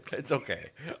idiot. It's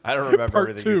okay. I don't remember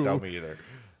everything you tell me either.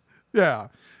 Yeah.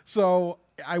 So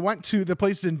I went to the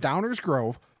place in Downers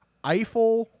Grove,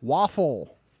 Eiffel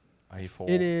Waffle. Eiffel.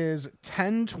 It is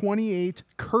 1028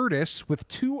 Curtis with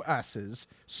 2 S's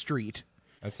Street.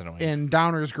 That's annoying. In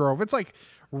Downers Grove. It's like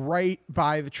right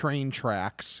by the train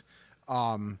tracks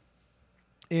in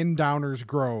Downers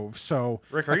Grove. So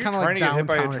Rick, are you trying to get hit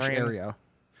by a train? Area.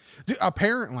 Dude,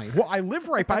 apparently. Well, I live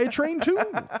right by a train too.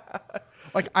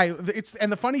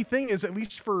 And the funny thing is, at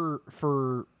least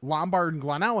for Lombard and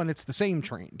Glen Ellen, it's the same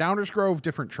train. Downers Grove,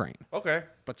 different train. Okay.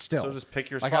 But still. So just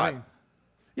pick your spot.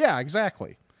 Yeah,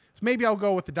 exactly. So maybe I'll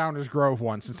go with the Downers Grove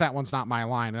one, since that one's not my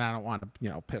line and I don't want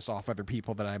to, piss off other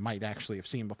people that I might actually have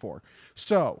seen before.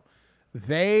 So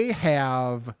they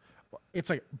have, it's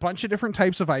like a bunch of different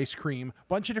types of ice cream,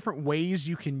 bunch of different ways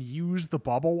you can use the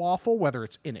bubble waffle, whether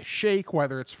it's in a shake,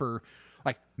 whether it's for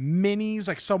like minis,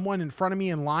 like someone in front of me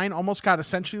in line almost got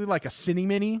essentially like a cine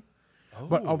mini,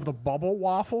 but of the bubble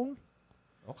waffle.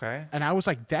 Okay. And I was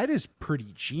like, that is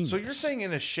pretty genius. So you're saying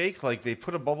in a shake, like they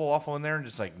put a bubble waffle in there and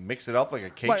just like mix it up like a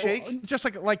cake shake? Just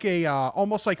like a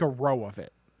almost like a row of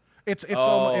it. It's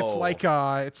like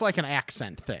an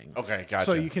accent thing. Okay, gotcha.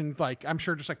 So you can I'm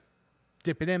sure just like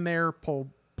dip it in there,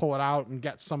 pull it out, and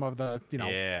get some of the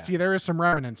See, there is some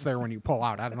remnants there when you pull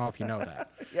out. I don't know if you know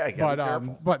that. Yeah, you gotta be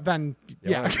careful. But then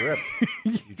drip.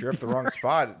 You drip the wrong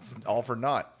spot, it's all for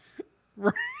naught.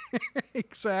 Right.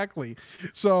 Exactly.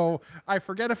 So I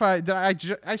forget if I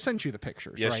sent you the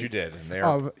pictures. Yes, right? You did, and they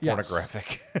are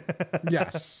pornographic.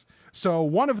 Yes. So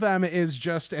one of them is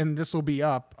just, and this will be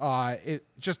up. It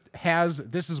just has,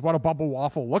 this is what a bubble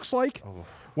waffle looks like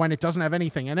when it doesn't have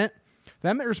anything in it.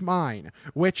 Then there's mine,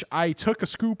 which I took a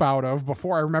scoop out of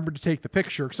before I remembered to take the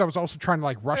picture because I was also trying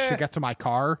to rush to get to my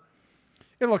car.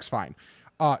 It looks fine.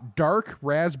 Dark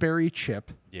raspberry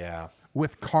chip. Yeah.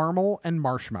 With caramel and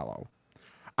marshmallow.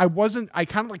 I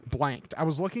kind of blanked. I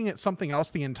was looking at something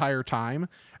else the entire time.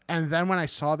 And then when I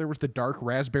saw there was the dark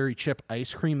raspberry chip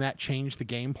ice cream, that changed the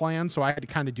game plan. So I had to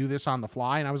kind of do this on the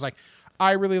fly. And I was like,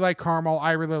 I really like caramel.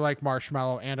 I really like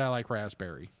marshmallow. And I like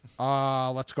raspberry.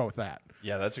 Let's go with that.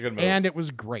 Yeah, that's a good move. And it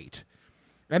was great.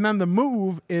 And then the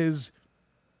move is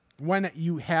when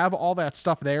you have all that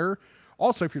stuff there,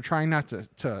 also, if you're trying not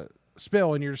to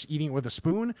spill and you're just eating it with a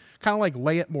spoon, kind of like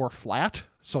lay it more flat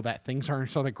so that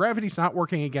so that gravity's not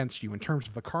working against you in terms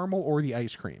of the caramel or the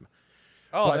ice cream.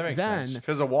 Oh, but that makes sense.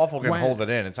 Because a waffle can hold it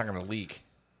in. It's not going to leak.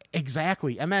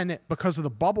 Exactly. And then because of the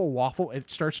bubble waffle, it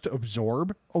starts to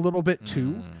absorb a little bit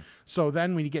too. So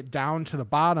then when you get down to the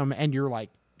bottom and you're like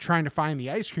trying to find the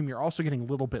ice cream, you're also getting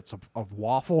little bits of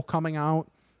waffle coming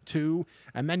out too.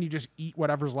 And then you just eat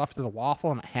whatever's left of the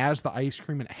waffle and it has the ice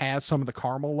cream and it has some of the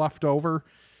caramel left over.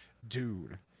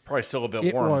 Dude. Probably still a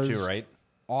bit warm too, right?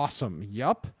 Awesome.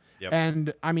 Yep.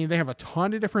 And I mean, they have a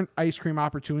ton of different ice cream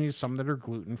opportunities, some that are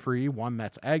gluten-free, one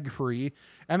that's egg-free.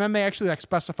 And then they actually like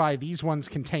specify these ones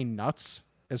contain nuts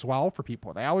as well for people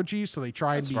with allergies. So they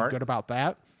try and be good about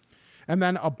that. And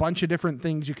then a bunch of different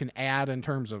things you can add in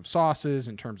terms of sauces,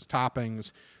 in terms of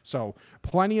toppings. So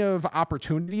plenty of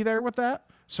opportunity there with that.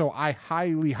 So I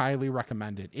highly, highly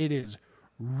recommend it. It is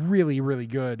really, really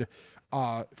good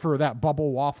for that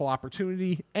bubble waffle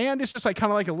opportunity. And it's just like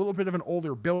kind of like a little bit of an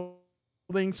older building.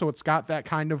 So it's got that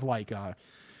kind of like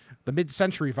the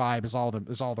mid-century vibe is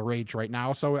all the rage right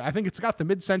now. So I think it's got the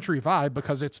mid-century vibe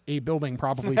because it's a building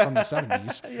probably from the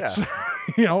 70s. Yeah. So,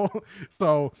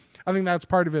 so I think that's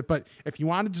part of it. But if you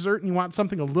want a dessert and you want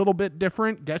something a little bit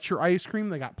different, get your ice cream.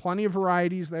 They got plenty of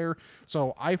varieties there.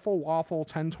 So Eiffel Waffle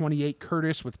 1028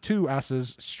 Curtis with 2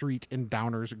 S's Street in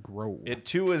Downers Grove. It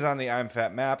too is on the I'm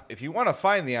Fat map. If you want to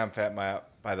find the I'm Fat map,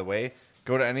 by the way,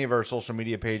 go to any of our social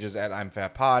media pages at I'm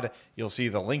Fat Pod. You'll see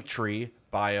the Linktree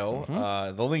bio,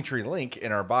 the Linktree link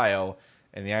in our bio,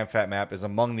 and the I'm Fat map is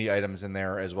among the items in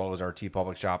there, as well as our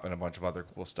TeePublic shop and a bunch of other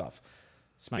cool stuff.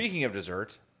 Speaking of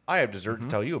dessert, I have dessert to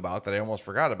tell you about that I almost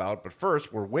forgot about. But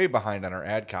first, we're way behind on our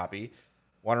ad copy.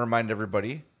 Want to remind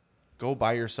everybody, go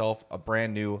buy yourself a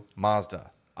brand new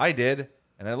Mazda. I did,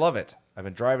 and I love it. I've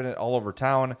been driving it all over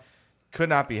town. Could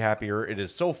not be happier. It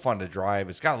is so fun to drive.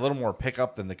 It's got a little more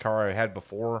pickup than the car I had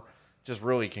before. Just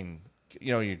really can,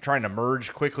 you're trying to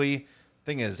merge quickly.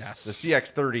 Thing is, the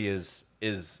CX-30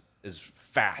 is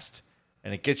fast,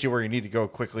 and it gets you where you need to go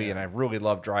quickly, and I really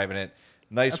love driving it.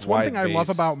 Nice that's wide one thing base. I love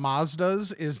about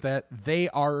Mazdas is that they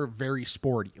are very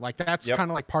sporty. Like that's kind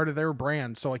of like part of their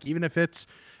brand. So like even if it's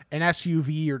an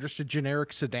SUV or just a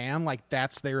generic sedan, like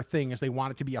that's their thing, is they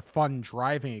want it to be a fun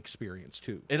driving experience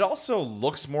too. It also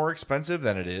looks more expensive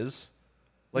than it is.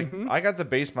 Like I got the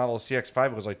base model CX-5,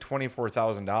 it was like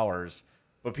 $24,000,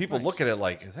 but people look at it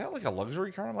like, is that like a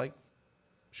luxury car? I'm like,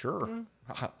 sure.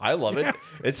 I love it.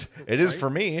 It is for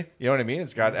me. You know what I mean?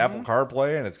 It's got Apple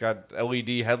CarPlay and it's got LED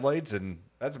headlights, and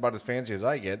that's about as fancy as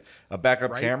I get. A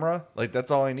backup camera, like that's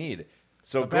all I need.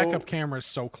 So backup camera is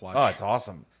so clutch. Oh, it's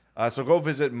awesome. So go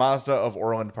visit Mazda of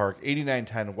Orland Park,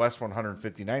 8910 West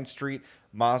 159th Street,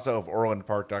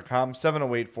 MazdaofOrlandPark.com,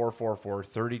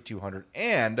 708-444-3200.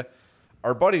 And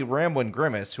our buddy Ramblin'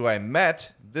 Grimace, who I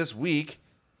met this week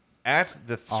at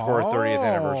the Score 30th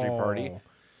anniversary party.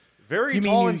 Very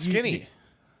tall and skinny.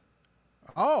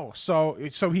 So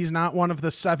he's not one of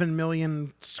the 7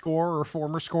 million Score or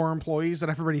former Score employees that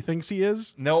everybody thinks he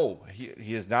is? No,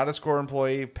 he is not a Score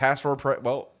employee. Past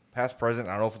present.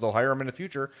 I don't know if they'll hire him in the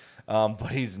future,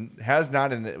 but has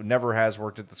not and never has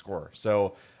worked at the Score.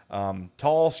 So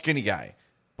tall, skinny guy.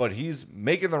 But he's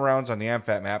making the rounds on the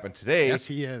AmFat map, and today yes,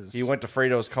 he is. He went to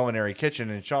Fredo's Culinary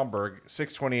Kitchen in Schaumburg,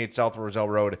 628 South Roselle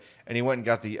Road, and he went and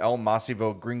got the El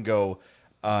Masivo Gringo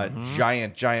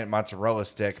giant mozzarella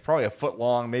stick, probably a foot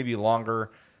long, maybe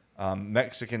longer,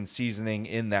 Mexican seasoning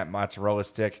in that mozzarella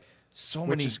stick.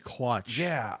 Which is clutch.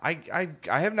 Yeah, I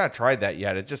have not tried that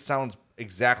yet. It just sounds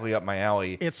exactly up my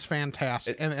alley. It's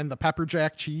fantastic. And the pepper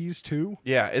jack cheese too.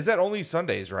 Yeah, is that only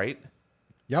Sundays, right?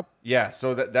 Yep. Yeah,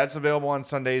 so that's available on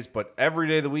Sundays, but every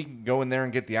day of the week you can go in there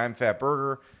and get the I'm Fat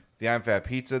burger, the I'm Fat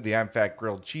pizza, the I'm Fat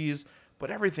grilled cheese, but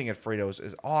everything at Fredo's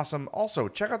is awesome. Also,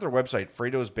 check out their website,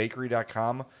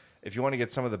 fredosbakery.com, if you want to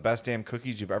get some of the best damn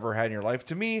cookies you've ever had in your life.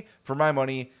 To me, for my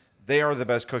money, they are the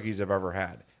best cookies I've ever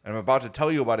had. And I'm about to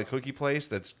tell you about a cookie place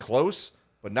that's close,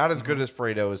 but not as good as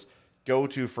Fredo's. Go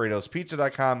to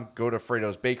fredospizza.com, go to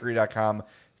fredosbakery.com,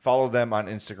 follow them on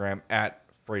Instagram at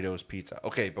Fredo's Pizza.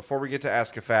 Okay, before we get to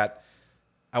Ask a Fat,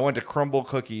 I went to Crumble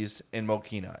Cookies in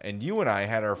Mokina, and you and I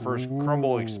had our first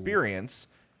Crumble experience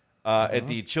at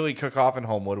the Chili Cook-Off in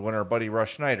Homewood when our buddy Russ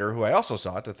Schneider, who I also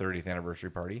saw at the 30th anniversary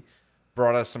party,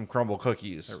 brought us some Crumble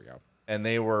cookies. There we go. And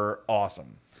they were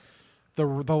awesome. The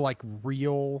like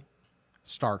real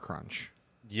Star Crunch.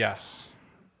 Yes.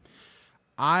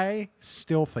 I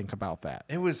still think about that.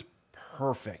 It was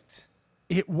perfect.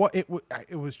 It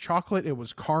was chocolate. It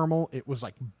was caramel. It was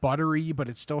like buttery, but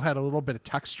it still had a little bit of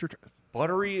texture.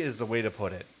 Buttery is the way to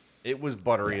put it. It was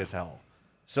buttery as hell.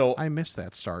 So I missed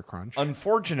that Star Crunch.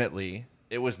 Unfortunately,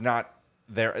 it was not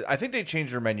there. I think they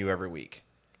change their menu every week.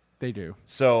 They do.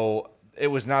 So it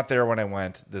was not there when I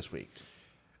went this week.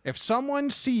 If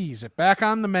someone sees it back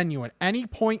on the menu at any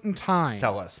point in time,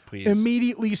 tell us, please.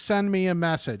 Immediately send me a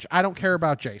message. I don't care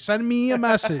about Jay. Send me a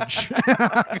message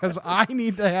because I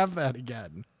need to have that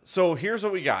again. So here's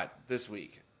what we got this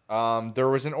week. There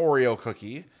was an Oreo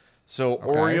cookie. So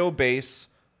Oreo base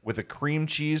with a cream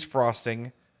cheese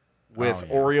frosting with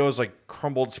Oreos like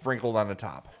crumbled, sprinkled on the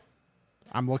top.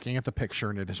 I'm looking at the picture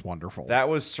and it is wonderful. That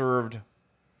was served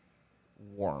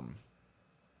warm.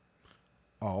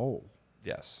 Oh.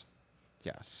 Yes.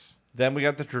 Yes. Then we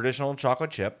got the traditional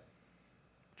chocolate chip.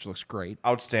 Which looks great.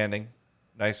 Outstanding.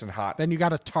 Nice and hot. Then you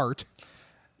got a tart.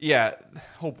 Yeah.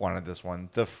 Hope wanted this one.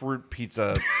 The fruit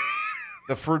pizza.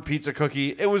 The fruit pizza cookie.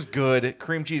 It was good.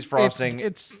 Cream cheese frosting.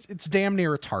 It's damn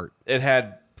near a tart. It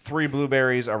had 3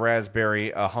 blueberries, a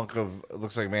raspberry, a hunk of, it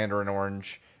looks like mandarin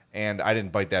orange, and I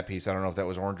didn't bite that piece. I don't know if that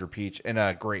was orange or peach, and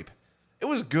a grape. It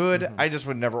was good. I just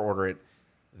would never order it.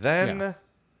 Then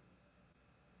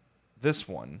this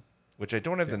one, which I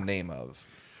don't have the name of.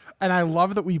 And I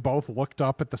love that we both looked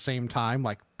up at the same time,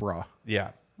 like, bruh.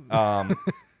 Yeah.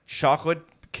 Chocolate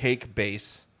cake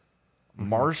base,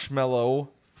 marshmallow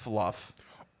fluff.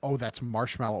 Oh, that's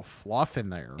marshmallow fluff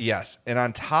in there. Yes. And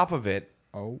on top of it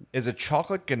is a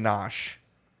chocolate ganache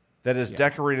that is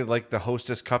decorated like the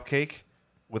Hostess cupcake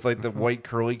with like the white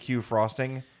curly Q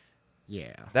frosting.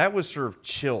 Yeah. That was served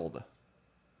chilled.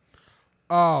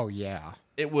 Oh, yeah.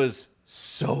 It was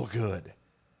so good.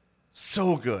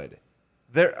 So good.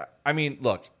 There. I mean,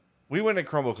 look, we went to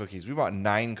Crumble Cookies. We bought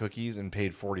 9 cookies and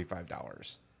paid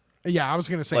 $45. Yeah, I was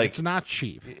gonna say Like, it's not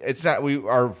cheap. It's not.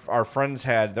 Our friends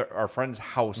had our friend's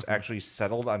house actually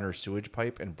settled on her sewage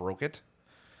pipe and broke it.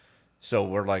 So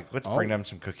we're like, let's bring them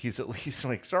some cookies at least.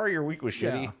 I'm like, sorry, your week was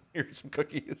shitty. Yeah. Here's some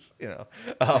cookies.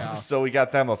 So we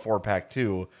got them a 4-pack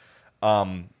too.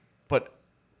 But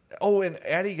and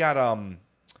Addie got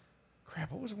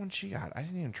crap. What was the one she got? I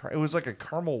didn't even try. It was like a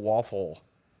caramel waffle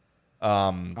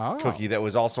cookie that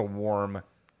was also warm,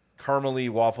 caramely,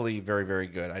 waffly, very, very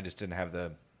good. I just didn't have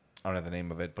I don't have the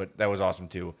name of it, but that was awesome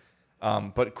too.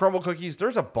 But crumble cookies,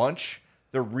 there's a bunch.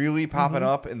 They're really popping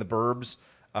up in the burbs.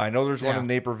 I know there's one in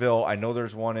Naperville. I know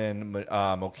there's one in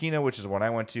Mokina, which is the one I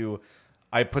went to.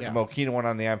 I put the Mokina one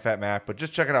on the AmFat map, but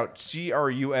just check it out.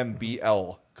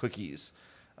 CRUMBL cookies.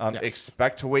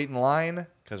 Expect to wait in line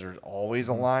because there's always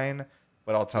a line,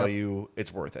 but I'll tell you,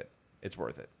 it's worth it. It's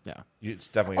worth it. Yeah. It's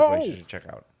definitely a place you should check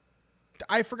out.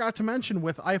 I forgot to mention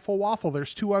with Eiffel Waffle,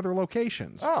 there's 2 other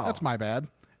locations. Oh. That's my bad.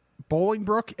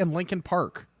 Bolingbrook and Lincoln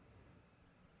Park.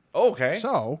 Okay.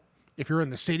 So, if you're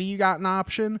in the city, you got an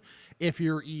option. If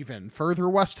you're even further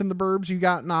west in the burbs, you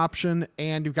got an option.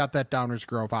 And you've got that Downers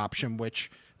Grove option, which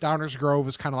Downers Grove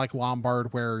is kind of like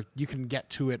Lombard, where you can get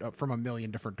to it from a million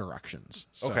different directions.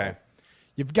 So okay.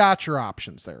 You've got your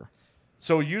options there.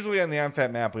 So usually on the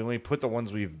AmFat map, we only put the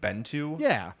ones we've been to.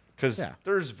 Yeah. Because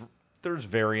there's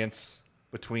variance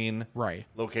between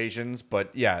locations.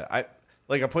 But yeah,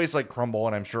 like a place like Crumble,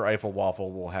 and I'm sure Eiffel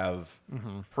Waffle will have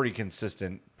pretty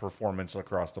consistent performance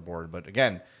across the board. But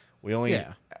again, we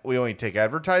only take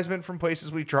advertisement from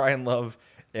places we try and love,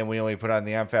 and we only put on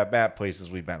the AmFat map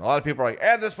places we've been. A lot of people are like,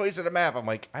 add this place to the map. I'm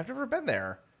like, I've never been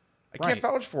there. I can't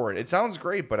vouch for it. It sounds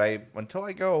great, but until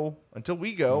we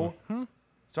go,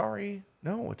 sorry,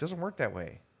 no, it doesn't work that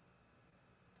way.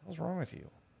 What's wrong with you?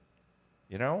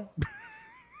 You know?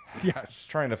 Yes.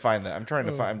 Trying to find that.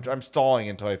 I'm stalling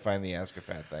until I find the Ask a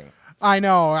Fat thing. I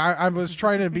know. I was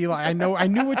trying to be like, I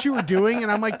knew what you were doing,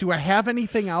 and I'm like, do I have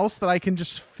anything else that I can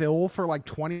just fill for like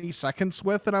 20 seconds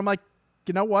with? And I'm like,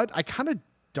 you know what? I kind of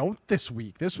don't this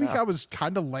week. This week I was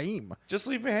kind of lame. Just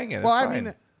leave me hanging.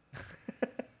 Well,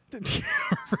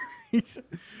 it's fine.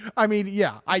 I mean,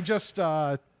 yeah. I just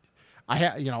I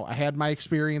had my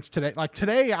experience today. Like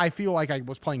today, I feel like I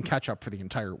was playing catch up for the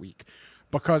entire week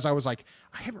because I was like,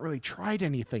 I haven't really tried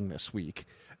anything this week.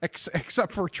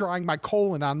 Except for trying my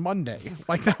colon on Monday.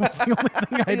 Like, that was the only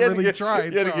thing I'd really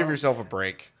tried. You had to give yourself a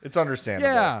break. It's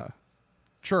understandable. Yeah.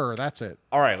 Sure, that's it.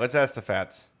 All right, let's ask the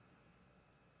Fats.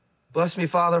 Bless me,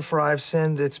 Father, for I've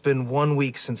sinned. It's been 1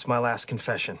 week since my last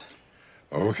confession.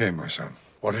 Okay, my son.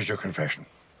 What is your confession?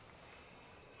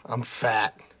 I'm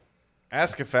fat.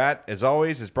 Ask a Fat, as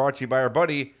always, is brought to you by our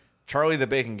buddy, Charlie the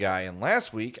Bacon Guy. And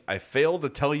last week, I failed to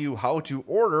tell you how to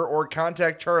order or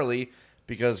contact Charlie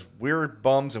because we're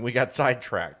bums and we got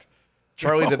sidetracked.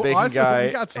 Charlie the Bacon Guy.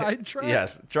 We got sidetracked?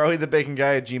 Yes. Charlie the Bacon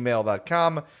Guy at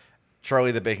gmail.com.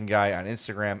 Charlie the Bacon Guy on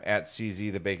Instagram at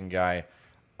CZ the Bacon Guy.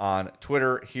 on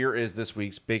Twitter. Here is this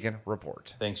week's Bacon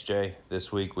Report. Thanks, Jay.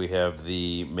 This week we have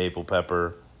the maple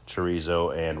pepper,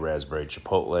 chorizo, and raspberry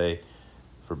chipotle.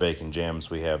 For bacon jams,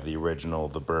 we have the original,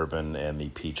 the bourbon, and the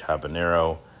peach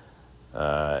habanero.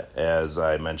 As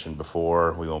I mentioned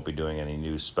before, we won't be doing any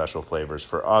new special flavors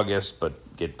for August,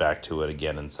 but get back to it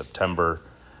again in September.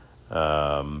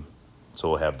 So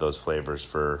we'll have those flavors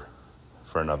for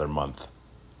another month.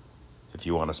 If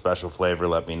you want a special flavor,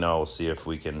 let me know. We'll see if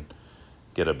we can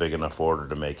get a big enough order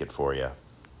to make it for you.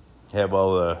 Have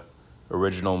all the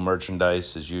original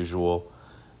merchandise as usual,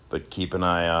 but keep an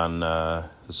eye on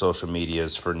the social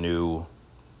medias for new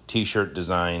t-shirt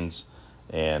designs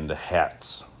and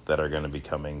hats that are going to be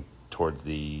coming towards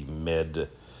the mid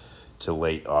to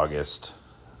late August,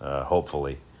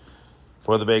 hopefully.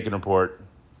 For the Bacon Report,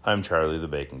 I'm Charlie the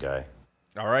Bacon Guy.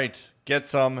 All right, get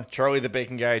some.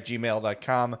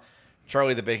 CharlieTheBaconGuy@gmail.com.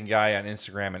 Charlie the Bacon Guy on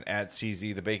Instagram and at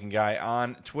CZ the Bacon Guy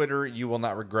on Twitter. You will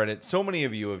not regret it. So many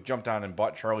of you have jumped on and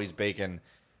bought Charlie's Bacon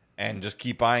and just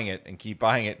keep buying it and keep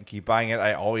buying it and keep buying it.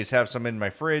 I always have some in my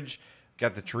fridge.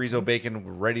 Got the chorizo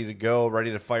bacon ready to go,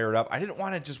 ready to fire it up. I didn't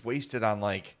want to just waste it on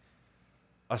like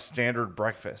a standard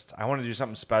breakfast. I want to do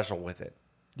something special with it.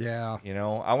 Yeah. You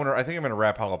know, I think I'm going to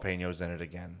wrap jalapenos in it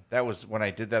again. That was when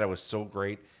I did that. It was so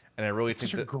great. And I really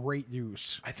think such a great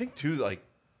use. I think too, like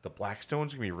the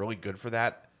Blackstone's going to be really good for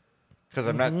that because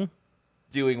I'm not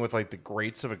dealing with like the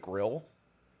grates of a grill.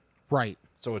 Right.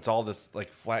 So it's all this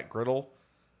like flat griddle.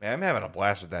 Man, I'm having a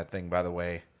blast with that thing, by the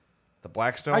way. The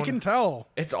Blackstone. I can tell.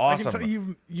 It's awesome. I can tell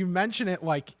you mention it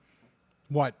like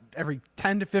what every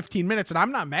 10 to 15 minutes, and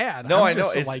I'm not mad. No, I'm I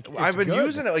know. It's I've been good.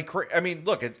 using it like I mean,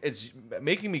 look, it's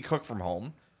making me cook from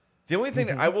home. The only thing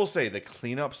that I will say, the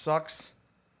cleanup sucks.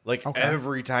 Like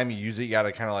every time you use it, you got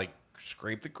to kind of like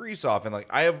scrape the grease off, and like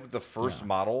I have the first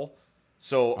model,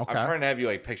 so I'm trying to have you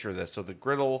like picture this. So the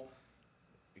griddle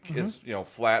is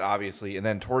flat, obviously, and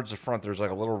then towards the front there's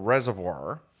like a little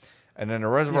reservoir, and then the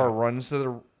reservoir runs to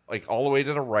the like all the way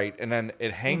to the right, and then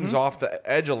it hangs off the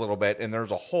edge a little bit, and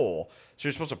there's a hole. So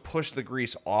you're supposed to push the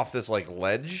grease off this like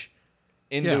ledge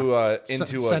into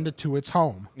send it to its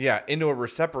home. Yeah, into a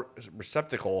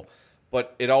receptacle,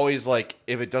 but it always like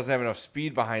if it doesn't have enough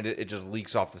speed behind it, it just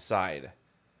leaks off the side.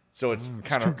 So it's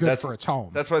kind of too good for its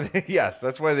home. That's why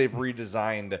that's why they've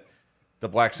redesigned the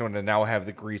Blackstone to now have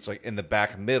the grease like in the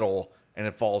back middle, and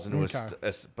it falls into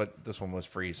but this one was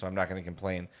free, so I'm not going to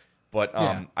complain. But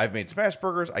I've made smash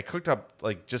burgers. I cooked up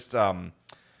like just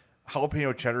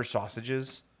jalapeno cheddar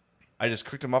sausages. I just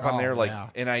cooked them up on there,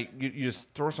 and you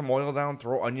just throw some oil down,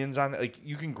 throw onions on it. Like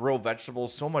you can grill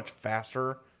vegetables so much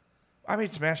faster. I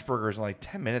made smash burgers in like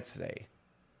 10 minutes today.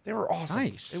 They were awesome.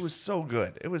 Nice. It was so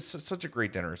good. It was such a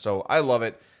great dinner. So I love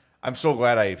it. I'm so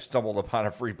glad I stumbled upon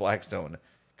a free Blackstone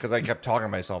because I kept talking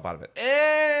myself out of it.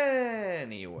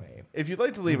 Anyway, if you'd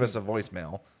like to leave us a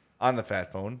voicemail on the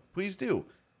Fat Phone, please do.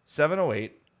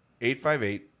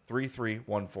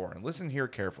 708-858-3314. And listen here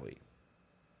carefully.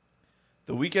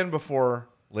 The weekend before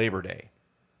Labor Day,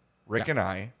 Rick and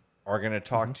I are going to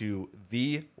talk to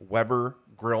the Weber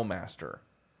Grill Master.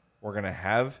 We're going to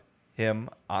have him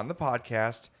on the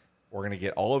podcast. We're going to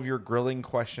get all of your grilling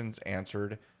questions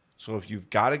answered. So if you've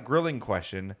got a grilling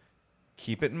question,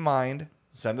 keep it in mind.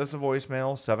 Send us a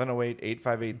voicemail,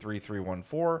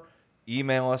 708-858-3314.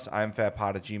 Email us,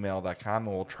 imfatpod@gmail.com,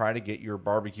 and we'll try to get your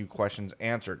barbecue questions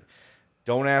answered.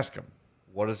 Don't ask him,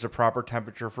 what is the proper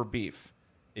temperature for beef?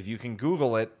 If you can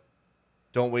Google it,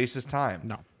 don't waste his time.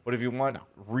 No. But if you want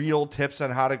real tips on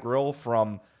how to grill,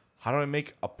 from how do I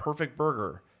make a perfect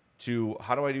burger to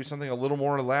how do I do something a little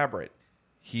more elaborate,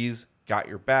 he's got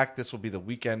your back. This will be the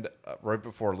weekend right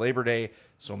before Labor Day,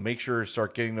 so make sure to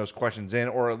start getting those questions in,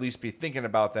 or at least be thinking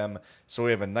about them, so we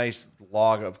have a nice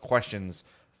log of questions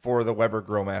for the Weber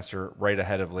Grill Master right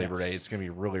ahead of Labor Day. It's going to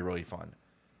be really, really fun.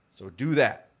 So do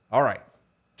that. All right.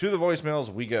 To the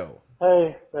voicemails we go.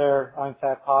 Hey there, I'm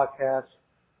Fat Podcast.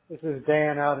 This is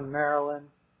Dan out in Maryland.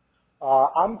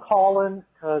 I'm calling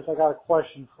because I got a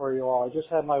question for you all. I just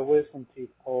had my wisdom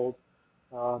teeth pulled.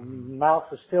 Mouth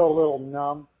is still a little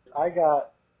numb. I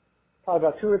got probably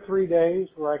about 2 or 3 days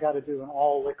where I got to do an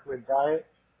all-liquid diet,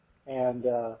 and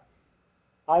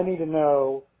I need to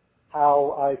know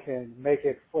how I can make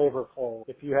it flavorful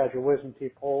if you had your wisdom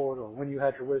teeth pulled, or when you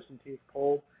had your wisdom teeth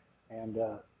pulled, and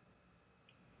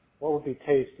what would be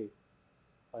tasty.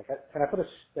 Like, can I put a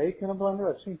steak in a blender?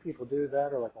 I've seen people do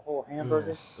that, or like a whole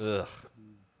hamburger. Ugh.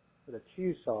 With a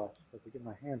cheese sauce, but to get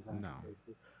my hands on it. No.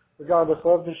 Tasty. Regardless,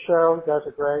 love the show. You guys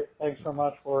are great. Thanks so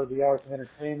much for the hours of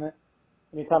entertainment.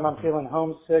 Anytime I'm feeling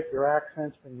homesick, your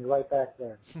accents bring me right back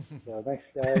there. So thanks,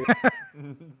 guys.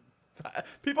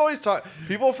 People always talk.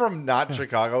 People from not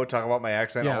Chicago talk about my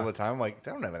accent all the time. I'm like,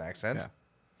 they don't have an accent. Yeah.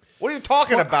 What are you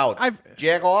talking about?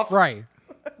 Jack off? Right.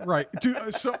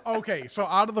 Dude, so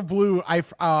out of the blue, I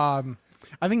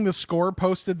think the Score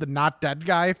posted the not dead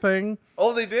guy thing.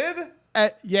 Oh, they did?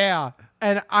 Yeah,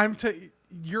 and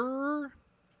your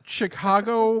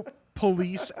Chicago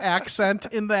police accent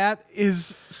in that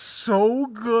is so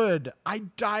good. I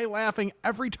die laughing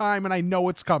every time, and I know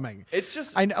it's coming. It's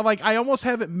just I almost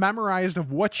have it memorized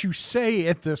of what you say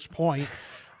at this point.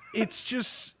 It's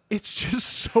just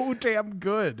so damn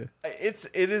good. It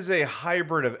is a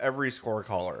hybrid of every Score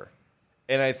caller,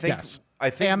 and I think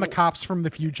and the cops from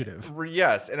The Fugitive.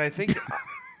 Yes, and I think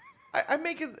I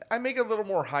make it a little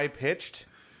more high pitched.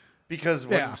 Because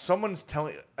when someone's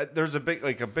telling, there's a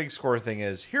big Score thing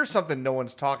is, here's something no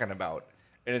one's talking about.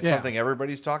 And it's something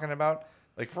everybody's talking about.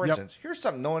 Like, for instance, here's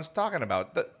something no one's talking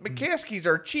about. The McCaskies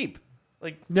are cheap.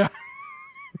 Like,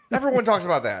 everyone talks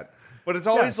about that. But it's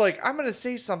always like, I'm going to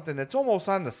say something that's almost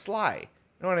on the sly. You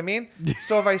know what I mean?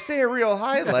 So if I say a real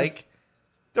high,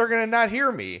 they're going to not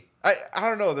hear me. I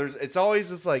don't know. It's always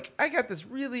this like, I got this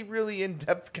really, really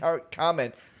in-depth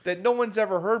comment that no one's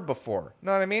ever heard before. You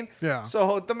know what I mean? Yeah.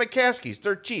 So the McCaskies,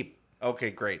 they're cheap.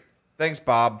 Okay, great. Thanks,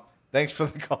 Bob. Thanks for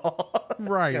the call.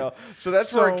 Right. So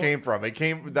that's where it came from. It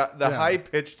came the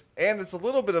high-pitched, and it's a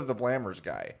little bit of the Blammers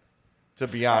guy, to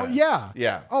be honest. Oh, yeah.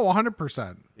 Yeah. Oh,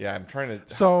 100%. Yeah, I'm trying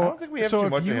to... So, I don't think we have too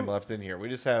much of him left in here. We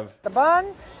just have... The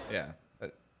bun? Yeah.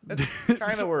 That's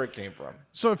kind of where it came from.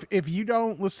 So if you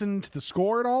don't listen to the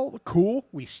Score at all, cool.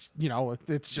 It's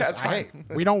just hey,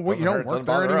 we don't work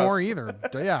there anymore either.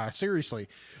 Yeah, seriously.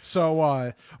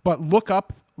 So but look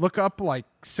up like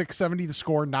 670 the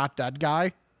Score not dead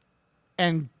guy,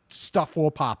 and stuff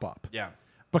will pop up. Yeah,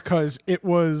 because it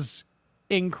was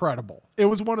incredible. It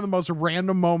was one of the most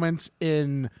random moments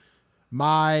in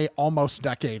my almost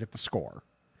decade at the Score.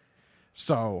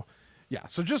 So. Yeah,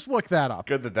 so just look that up.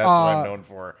 Good that's what I'm known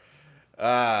for.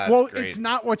 Well, great. It's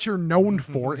not what you're known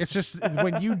for. It's just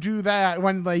when you do that,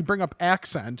 when they bring up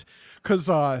accent, because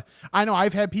I know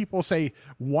I've had people say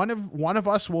one of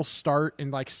us will start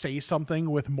and like say something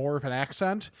with more of an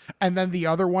accent, and then the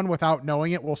other one, without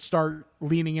knowing it, will start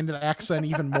leaning into the accent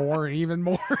even more and even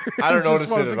more. I don't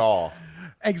notice it at all.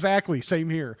 Exactly, same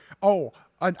here. Oh,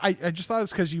 I just thought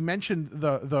it's because you mentioned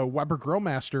the Weber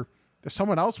Grillmaster. There's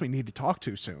someone else we need to talk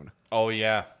to soon. Oh,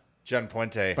 yeah. Jen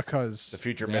Puente. Because... the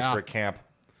future mister at camp.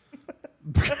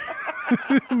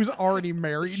 Who's already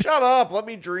married. Shut up. Let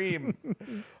me dream.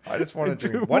 I just want to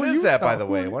dream. When is that, by the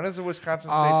way? When is the Wisconsin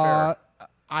State Fair?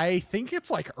 I think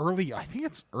it's early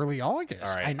August.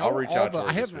 All right. I know I'll reach out to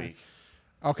her this week.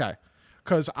 Okay.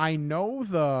 Because I know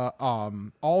the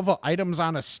all the items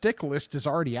on a stick list is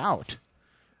already out.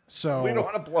 So we don't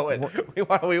want to blow it.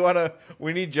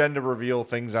 We need Jen to reveal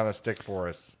things on a stick for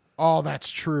us. Oh, that's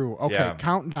true. Okay,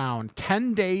 Countdown.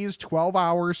 10 days, 12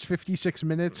 hours, 56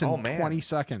 minutes, and 20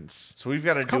 seconds. So we've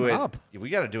got to do it. We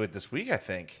got to do it this week, I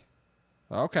think.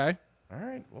 Okay. All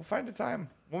right. We'll find a time.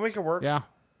 We'll make it work. Yeah.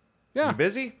 Yeah. You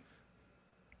busy?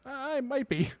 I might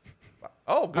be.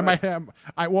 Oh, good. I might have.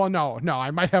 No.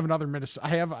 I might have another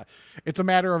Minnesota. It's a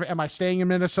matter of, am I staying in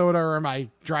Minnesota or am I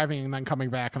driving and then coming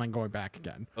back and then going back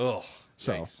again? Oh,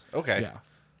 so okay.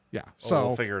 Yeah. So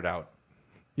we'll figure it out.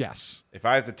 Yes. If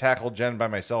I have to tackle Jen by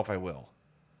myself, I will.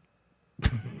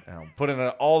 I'll put in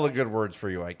all the good words for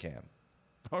you I can.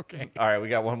 Okay. All right, we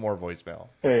got one more voicemail.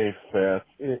 Hey, Fats.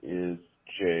 It is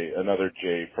Jay, another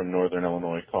Jay from Northern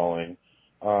Illinois calling.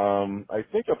 I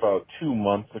think about 2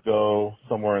 months ago,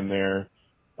 somewhere in there,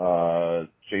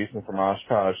 Jason from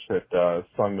Oshkosh had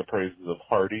sung the praises of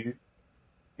Hardee's,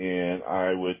 and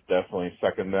I would definitely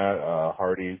second that.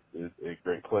 Hardee's is a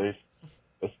great place,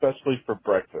 especially for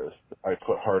breakfast. I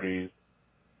put Hardee's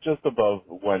just above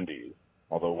Wendy's.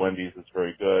 Although Wendy's is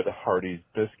very good, Hardee's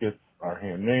biscuits are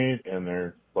handmade, and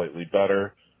they're slightly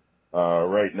better.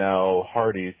 Right now,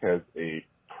 Hardee's has a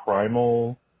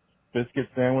primal biscuit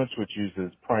sandwich, which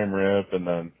uses prime rib and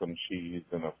then some cheese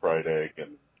and a fried egg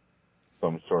and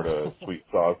some sort of sweet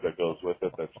sauce that goes with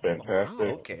it. That's fantastic.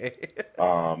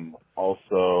 Wow, okay.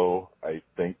 Also, I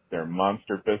think their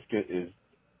monster biscuit is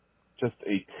just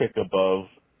a tick above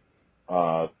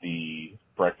the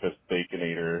breakfast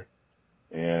Baconator,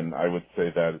 and I would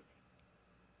say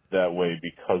that way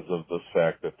because of the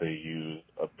fact that they use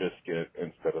a biscuit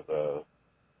instead of the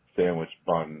sandwich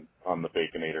bun on the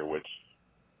Baconator, which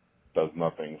does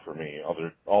nothing for me,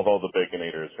 although the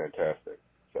Baconator is fantastic.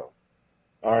 So,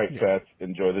 all right, Fats,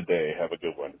 enjoy the day. Have a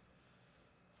good one.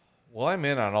 Well, I'm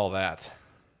in on all that.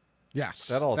 Yes,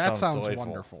 that sounds delightful.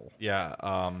 Wonderful. Yeah,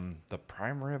 the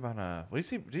prime rib on a. What do you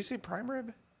say? Do you say prime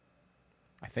rib?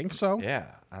 I think so. Yeah,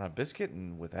 on a biscuit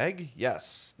and with egg.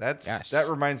 Yes, Yes. That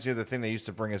reminds me of the thing they used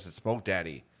to bring us at Smoke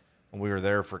Daddy when we were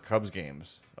there for Cubs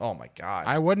games. Oh my God!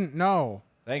 I wouldn't know.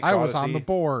 Thanks, I was on Odyssey. the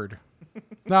board.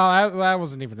 No, that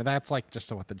wasn't even. That's like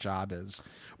just what the job is.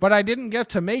 But I didn't get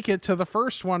to make it to the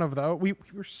first one of those. We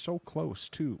were so close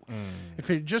too. If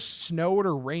it just snowed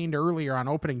or rained earlier on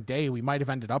opening day, we might have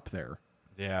ended up there.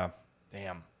 Yeah.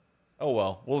 Damn. Oh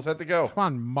well, we'll just have to go. Come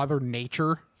on, Mother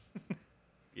Nature.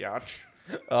 Yach.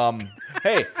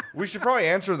 Hey, we should probably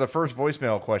answer the first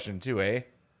voicemail question too, eh?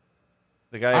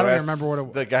 The guy. I don't even remember what it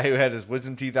was. The guy who had his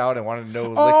wisdom teeth out and wanted to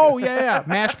know. Oh yeah,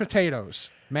 mashed potatoes.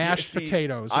 Mashed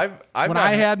potatoes. I've when not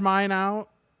I had mine out,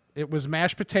 it was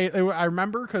mashed potato. I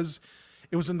remember because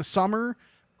it was in the summer,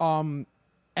 and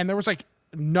there was like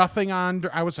nothing on.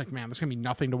 I was like, man, there's gonna be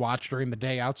nothing to watch during the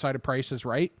day outside of Price is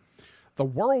Right. The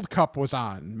World Cup was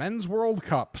on, Men's World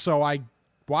Cup, so I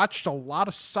watched a lot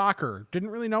of soccer. Didn't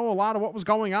really know a lot of what was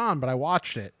going on, but I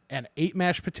watched it and ate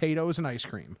mashed potatoes and ice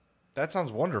cream. That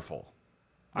sounds wonderful.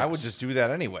 Yes. I would just do that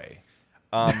anyway.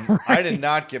 I did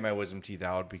not get my wisdom teeth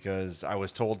out because I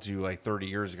was told to like 30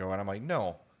 years ago, and I'm like,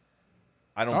 no,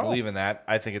 I don't believe in that.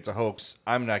 I think it's a hoax.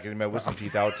 I'm not getting my wisdom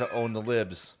teeth out to own the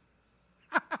libs.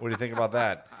 What do you think about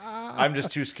that? I'm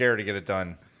just too scared to get it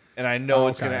done, and I know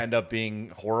it's going to end up being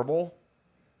horrible,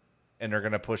 and they're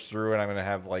going to push through, and I'm going to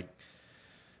have like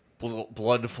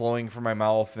blood flowing from my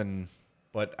mouth,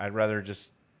 but I'd rather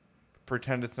just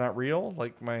pretend it's not real,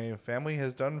 like my family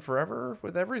has done forever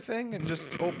with everything, and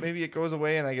just hope maybe it goes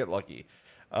away and I get lucky.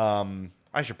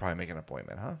 I should probably make an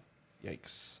appointment, huh?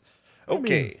 Yikes.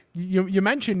 Okay. I mean, you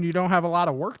mentioned you don't have a lot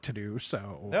of work to do,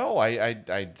 so no,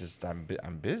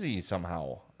 I'm busy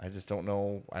somehow. I just don't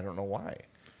know. I don't know why.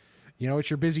 You know what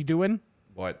you're busy doing?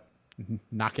 What?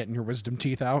 Not getting your wisdom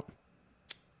teeth out.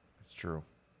 It's true.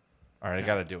 All right, I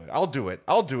got to do it. I'll do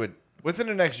it within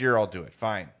the next year. I'll do it.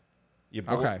 Fine.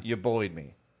 You bullied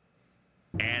me.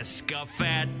 Ask a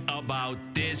fat about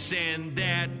this and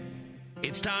that.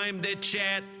 It's time to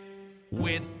chat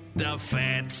with the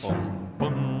fats.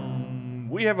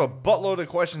 We have a buttload of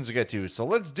questions to get to, so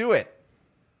let's do it.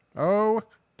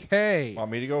 Okay. Want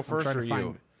me to go first or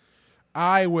you?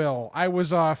 I will. I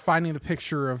was finding the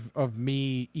picture of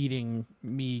me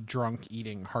drunk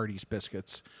eating Hardee's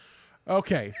biscuits.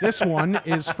 Okay, this one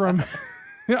is from.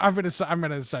 I'm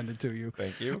gonna send it to you.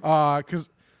 Thank you. Because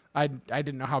I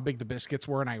didn't know how big the biscuits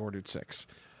were, and I ordered 6.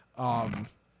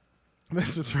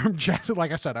 This is from Jesse.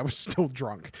 Like I said, I was still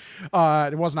drunk.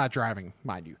 It was not driving,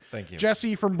 mind you. Thank you.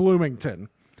 Jesse from Bloomington.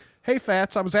 Hey,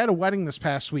 Fats, I was at a wedding this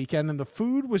past weekend, and the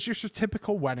food was just your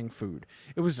typical wedding food.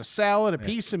 It was a salad, a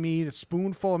piece of meat, a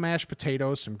spoonful of mashed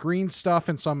potatoes, some green stuff,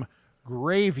 and some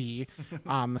gravy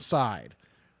on the side.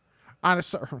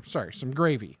 Some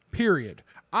gravy, period.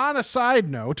 On a side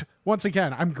note, once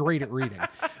again, I'm great at reading.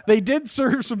 They did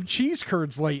serve some cheese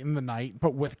curds late in the night,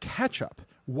 but with ketchup.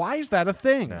 Why is that a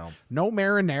thing? No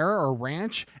marinara or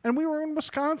ranch, and we were in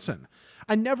Wisconsin.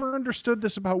 I never understood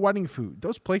this about wedding food.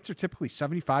 Those plates are typically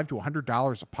 $75 to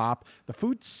 $100 a pop. The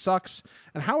food sucks,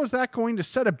 and how is that going to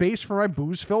set a base for my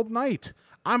booze-filled night?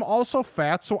 I'm also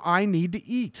fat, so I need to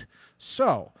eat.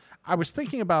 So, I was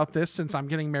thinking about this since I'm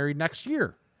getting married next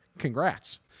year.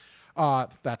 Congrats.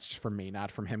 That's from me,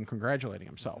 not from him congratulating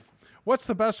himself. What's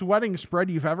the best wedding spread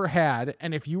you've ever had?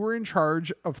 And if you were in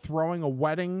charge of throwing a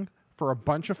wedding for a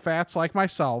bunch of fats like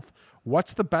myself,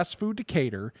 what's the best food to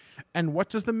cater? And what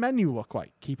does the menu look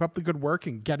like? Keep up the good work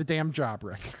and get a damn job,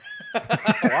 Rick.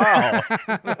 Wow.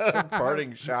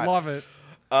 Parting shot. Love it.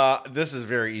 This is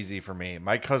very easy for me.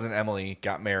 My cousin Emily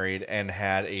got married and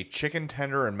had a chicken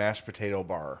tender and mashed potato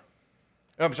bar.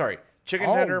 No, I'm sorry.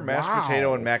 Chicken tender, mashed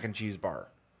potato, and mac and cheese bar.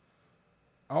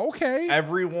 Okay.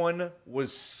 Everyone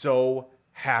was so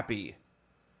happy.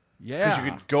 Yeah. Because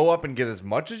you could go up and get as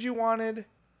much as you wanted.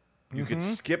 You could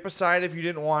skip a side if you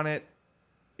didn't want it.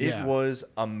 It was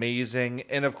amazing.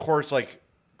 And of course, like,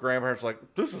 grandparents were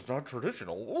like, this is not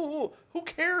traditional. Ooh, who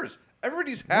cares?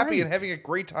 Everybody's happy and having a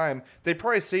great time. They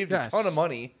probably saved a ton of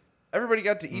money. Everybody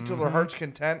got to eat to their heart's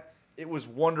content. It was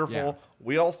wonderful. Yeah.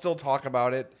 We all still talk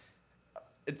about it.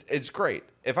 It's great.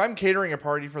 If I'm catering a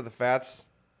party for the fats,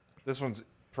 this one's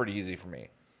pretty easy for me.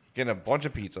 Getting a bunch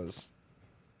of pizzas.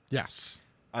 Yes.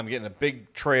 I'm getting a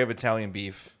big tray of Italian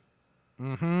beef.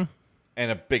 Mm-hmm.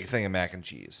 And a big thing of mac and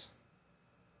cheese.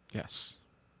 Yes.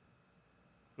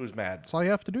 Who's mad? That's all you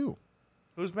have to do.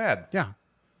 Who's mad? Yeah.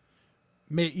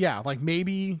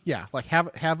 Like have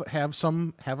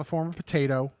a form of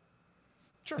potato.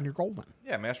 Sure. And you're golden.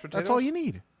 Yeah, mashed potatoes. That's all you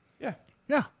need. Yeah.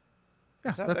 Yeah.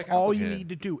 Yeah, that's all you need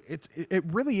to do. It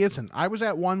really isn't. I was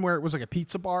at one where it was like a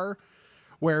pizza bar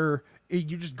where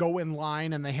you just go in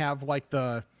line and they have like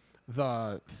the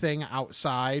the thing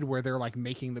outside where they're like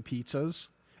making the pizzas,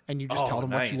 and you just tell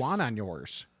them what you want on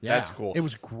yours. Yeah, that's cool. It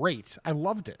was great. I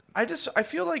loved it. I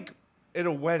feel like at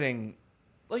a wedding,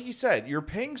 like you said, you're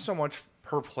paying so much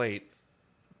per plate.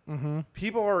 Mm-hmm.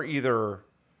 People are either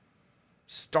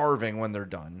starving when they're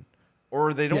done,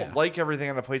 or they don't like everything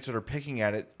on the plate, so they're picking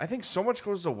at it. I think so much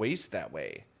goes to waste that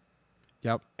way.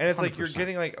 Yep. And it's 100%. like you're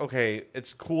getting like, okay,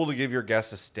 it's cool to give your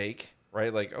guests a steak,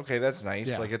 right? Like, okay, that's nice.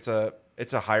 Yeah. Like it's a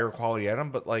higher quality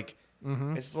item, but like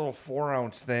it's a little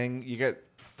 4-ounce thing. You get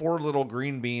 4 little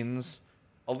green beans,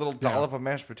 a little dollop of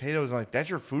mashed potatoes, and like that's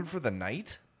your food for the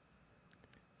night.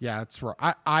 Yeah, it's right.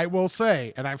 I will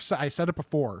say, and I said it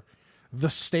before, the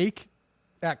steak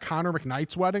at Connor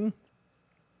McKnight's wedding.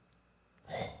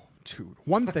 Oh, dude,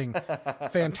 one thing,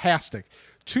 fantastic.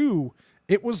 2,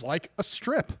 it was like a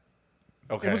strip.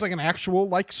 Okay. It was like an actual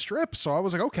like strip. So I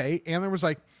was like, okay. And there was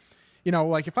like,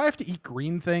 like if I have to eat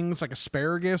green things, like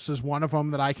asparagus is one of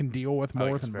them that I can deal with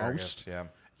more than most. Yeah.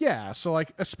 Yeah. So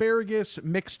like asparagus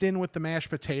mixed in with the mashed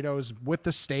potatoes with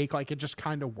the steak, like it just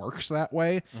kind of works that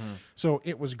way. Mm-hmm. So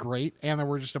it was great. And there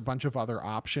were just a bunch of other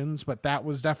options, but that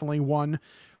was definitely one.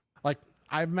 Like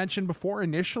I've mentioned before,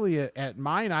 initially at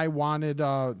mine,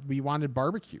 we wanted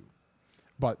barbecue,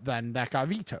 but then that got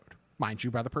vetoed. Mind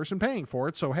you, by the person paying for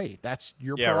it. So, hey, that's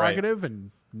your prerogative and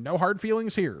no hard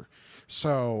feelings here.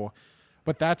 So,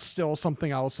 but that's still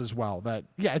something else as well that,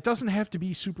 it doesn't have to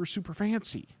be super, super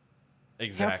fancy.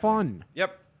 Exactly. Have fun.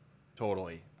 Yep.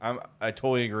 Totally. I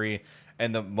totally agree.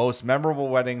 And the most memorable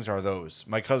weddings are those.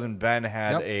 My cousin Ben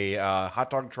had a hot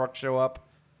dog truck show up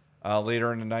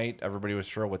later in the night. Everybody was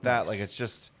thrilled with that. Like,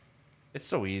 it's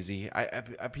so easy.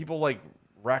 People like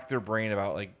rack their brain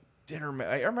about like dinner.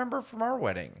 I remember from our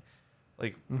wedding.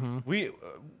 Like we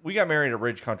got married at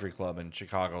Ridge Country Club in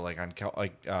Chicago, like on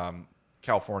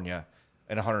California,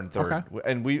 and 103rd. Okay.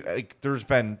 And there's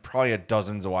been probably a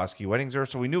dozen Zawaski weddings there,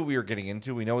 so we knew what we were getting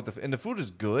into. We know and the food is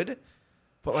good,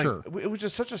 but like it was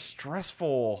just such a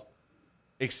stressful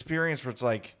experience where it's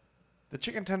like the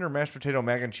chicken tender, mashed potato,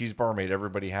 mac and cheese bar made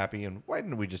everybody happy, and why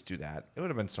didn't we just do that? It would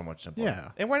have been so much simpler.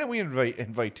 Yeah. And why didn't we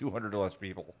invite 200 or less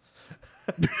people?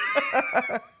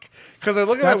 Because I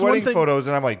look at my wedding photos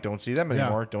and I'm like, don't see them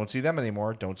anymore. Don't see them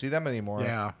anymore. Don't see them anymore.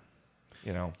 Yeah.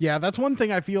 Yeah, that's one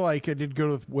thing I feel like I did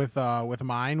good with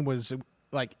mine was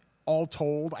like all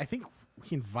told, I think we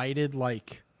invited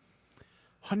like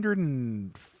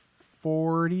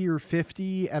 140 or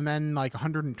 50 and then like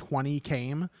 120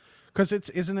 came. Because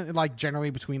isn't it like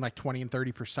generally between like 20 and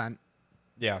 30%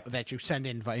 that you send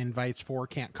invites for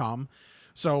can't come.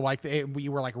 So like we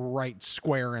were like right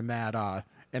square in that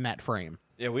frame.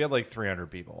 Yeah, we had like 300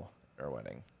 people at our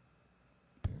wedding.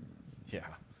 Yeah.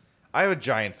 I have a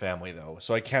giant family though,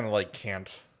 so I kind of like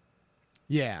can't.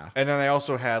 Yeah. And then I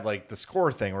also had like the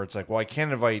score thing where it's like, well, I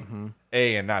can't invite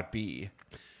A and not B.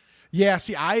 Yeah,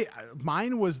 see,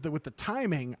 mine was with the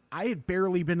timing, I had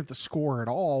barely been at the score at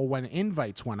all when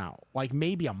invites went out, like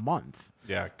maybe a month.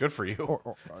 Yeah, good for you.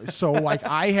 So like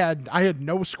I had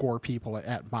no score people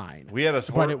at mine. We had a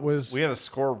score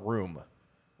room.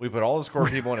 We put all the score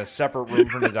people in a separate room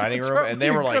from the dining room, and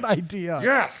they were like, "Good idea."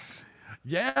 Yes.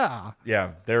 Yeah.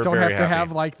 Yeah, they were don't very have to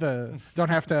happy. don't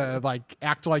have to like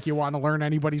act like you want to learn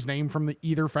anybody's name from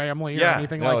either family or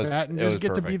anything like that, and just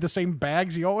get to be the same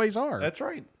bags you always are. That's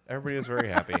right. Everybody is very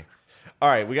happy. All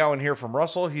right, we got one here from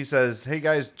Russell. He says, "Hey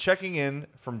guys, checking in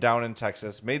from down in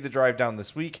Texas. Made the drive down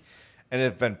this week, and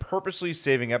have been purposely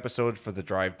saving episodes for the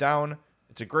drive down.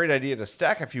 It's a great idea to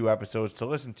stack a few episodes to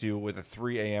listen to with a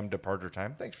 3 a.m. departure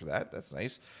time. Thanks for that. That's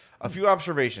nice. A few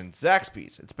observations.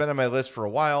 Zaxby's. It's been on my list for a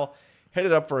while.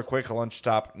 Headed up for a quick lunch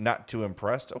stop. Not too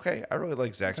impressed. Okay, I really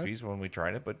like Zaxby's when we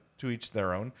tried it, but to each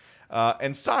their own.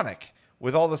 And Sonic.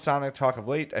 With all the Sonic talk of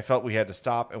late, I felt we had to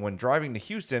stop. And when driving to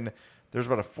Houston, there's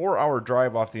about a 4-hour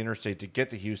drive off the interstate to get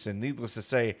to Houston. Needless to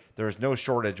say, there is no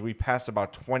shortage. We passed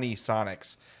about 20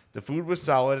 Sonics. The food was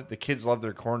solid. The kids loved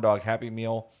their corn dog Happy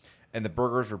Meal, and the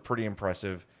burgers were pretty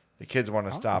impressive. The kids want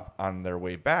to stop on their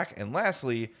way back. And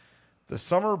lastly, the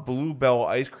summer Bluebell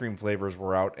ice cream flavors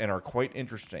were out and are quite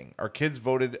interesting. Our kids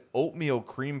voted oatmeal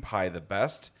cream pie the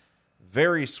best.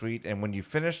 Very sweet. And when you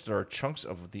finish, there are chunks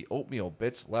of the oatmeal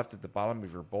bits left at the bottom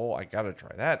of your bowl. I got to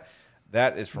try that.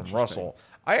 That is from Russell.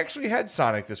 I actually had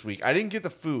Sonic this week. I didn't get the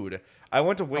food. I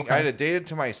went to Wing. I had a date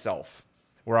to myself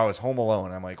where I was home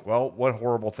alone. I'm like, well, what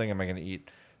horrible thing am I going to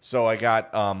eat? So I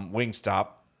got Wingstop.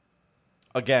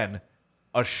 Again,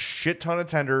 a shit ton of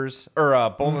tenders or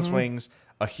boneless wings,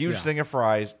 a huge thing of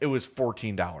fries. It was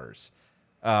 $14.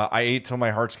 I ate till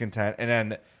my heart's content. And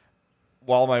then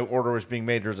while my order was being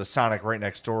made, there's a Sonic right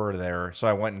next door there. So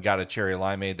I went and got a cherry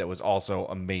limeade that was also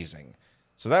amazing.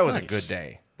 So that was a good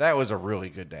day. That was a really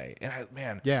good day.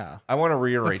 And yeah, I want to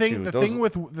reiterate too.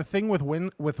 The thing with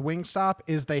Wingstop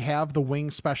is they have the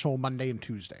wing special Monday and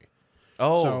Tuesday.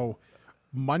 Oh, so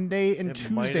Monday and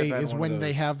Tuesday is when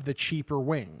they have the cheaper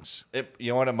wings.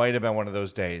 You know what? It might have been one of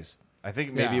those days. I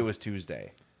think maybe it was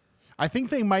Tuesday. I think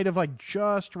they might have like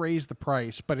just raised the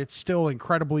price, but it's still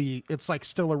it's like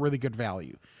still a really good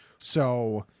value.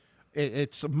 So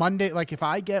it's Monday. Like if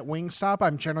I get Wingstop,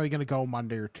 I'm generally going to go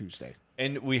Monday or Tuesday.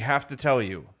 And we have to tell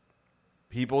you,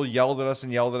 people yelled at us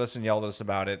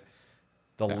about it.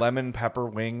 The lemon pepper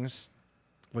wings.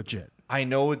 Legit. I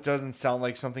know it doesn't sound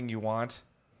like something you want.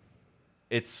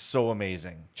 It's so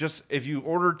amazing. Just if you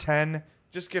order 10,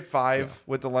 just get 5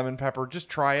 with the lemon pepper. Just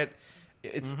try it.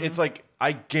 It's like,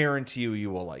 I guarantee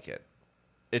you will like it.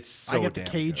 It's so damn I get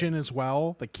the Cajun as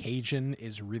well. The Cajun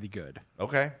is really good.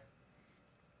 Okay.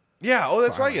 Yeah. Oh,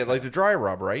 that's what I get. Like the dry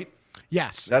rub, right?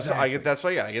 Yes. That's what I get. That's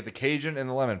what I get. I get the Cajun and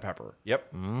the lemon pepper.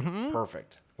 Yep. Mm-hmm.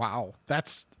 Perfect. Wow.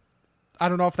 I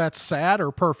don't know if that's sad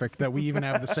or perfect that we even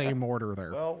have the same order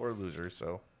there. Well, we're losers,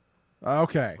 so.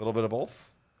 Okay. A little bit of both.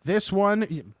 This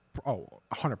one,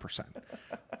 100%.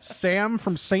 Sam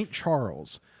from St.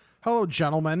 Charles. Hello,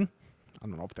 gentlemen. I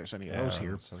don't know if there's any of those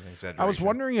here. I was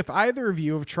wondering if either of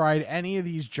you have tried any of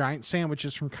these giant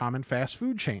sandwiches from common fast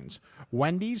food chains.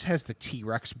 Wendy's has the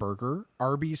T-Rex burger.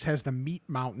 Arby's has the Meat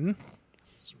Mountain.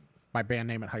 My band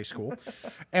name at high school.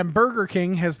 And Burger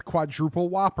King has the quadruple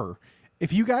Whopper.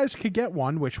 If you guys could get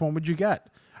one, which one would you get?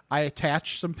 I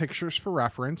attached some pictures for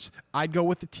reference. I'd go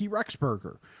with the T-Rex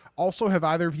burger. Also, have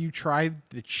either of you tried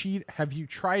the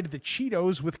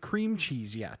Cheetos with cream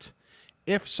cheese yet?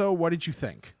 If so, what did you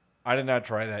think? I did not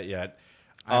try that yet.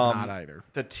 I've not either.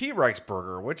 The T-Rex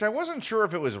burger, which I wasn't sure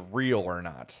if it was real or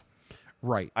not.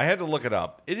 Right. I had to look it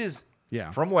up. It is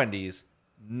from Wendy's,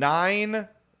 9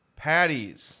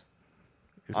 patties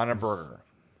on a burger.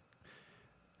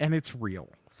 And it's real,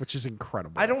 which is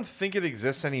incredible. I don't think it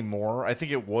exists anymore. I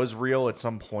think it was real at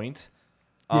some point.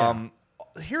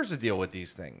 Here's the deal with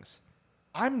these things.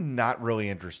 I'm not really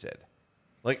interested.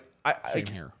 Like Same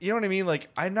here. You know what I mean? Like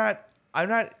I'm not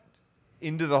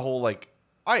into the whole like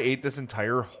I ate this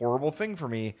entire horrible thing for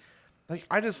me. Like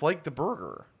I just like the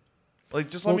burger. Like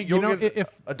just let me go get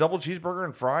a double cheeseburger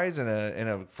and fries and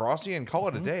a Frosty and call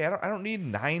it a day. I don't need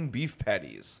 9 beef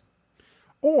patties.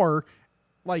 Or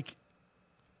like,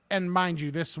 and mind you,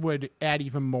 this would add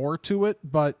even more to it,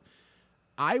 but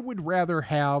I would rather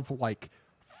have like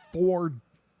 4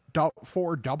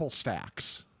 double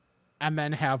stacks and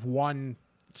then have one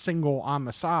single on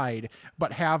the side,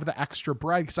 but have the extra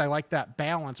bread because I like that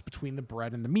balance between the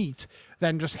bread and the meat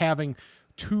than just having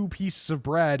 2 pieces of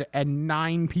bread and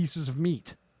 9 pieces of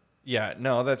meat. Yeah,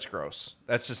 no, that's gross.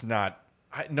 That's just not.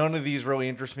 None of these really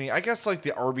interest me. I guess like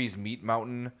the Arby's Meat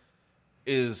Mountain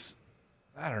is,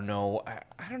 I don't know.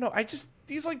 I don't know.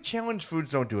 These like challenge foods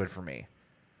don't do it for me.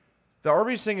 The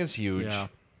Arby's thing is huge. Yeah.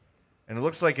 And it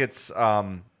looks like it's,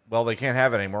 well, they can't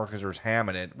have it anymore because there's ham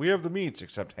in it. We have the meats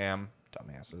except ham.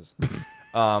 Dumbasses.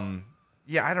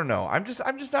 Yeah, I don't know. I'm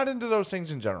just not into those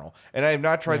things in general. And I have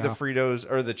not tried the Fritos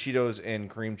or the Cheetos and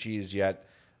cream cheese yet.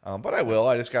 But I will.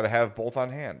 I just got to have both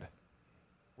on hand,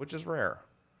 which is rare.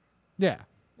 Yeah.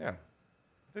 Yeah.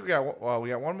 I think we got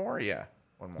one more? Yeah.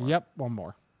 One more. Yep, one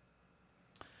more.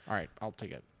 All right, I'll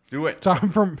take it. Do it.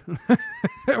 Tom from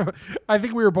I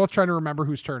think we were both trying to remember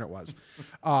whose turn it was.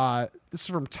 This is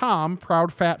from Tom,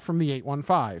 proud fat from the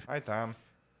 815. Hi, Tom.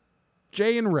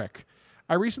 Jay and Rick.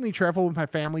 I recently traveled with my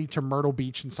family to Myrtle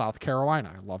Beach in South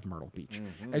Carolina. I love Myrtle Beach.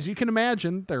 Mm-hmm. As you can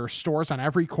imagine, there are stores on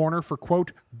every corner for,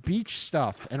 quote, beach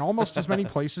stuff and almost as many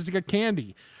places to get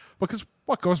candy. Because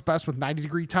what goes best with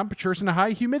 90-degree temperatures and a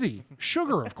high humidity?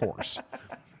 Sugar, of course.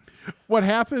 We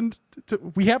happened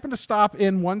to stop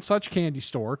in one such candy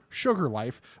store, Sugar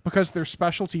Life, because their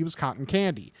specialty was cotton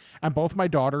candy. And both my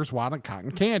daughters wanted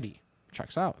cotton candy.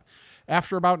 Checks out.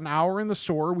 After about an hour in the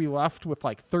store, we left with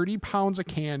like 30 pounds of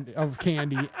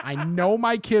candy I know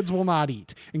my kids will not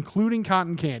eat, including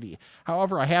cotton candy.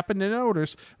 However, I happened to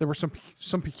notice there were some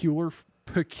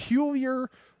peculiar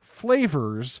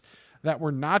flavors that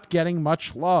were not getting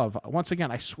much love. Once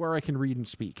again, I swear I can read and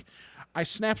speak. I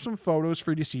snapped some photos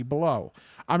for you to see below.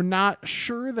 I'm not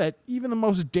sure that even the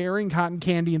most daring cotton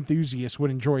candy enthusiast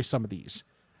would enjoy some of these.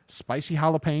 Spicy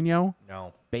jalapeno?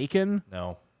 No. Bacon?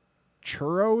 No.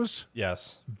 Churros?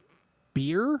 Yes.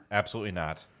 Beer? Absolutely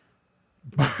not.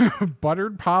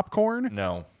 Buttered popcorn?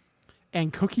 No.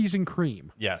 And cookies and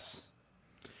cream? Yes.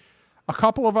 A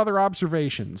couple of other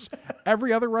observations.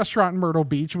 Every other restaurant in Myrtle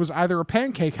Beach was either a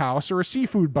pancake house or a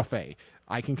seafood buffet.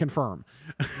 I can confirm.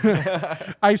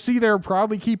 I see they're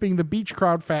proudly keeping the beach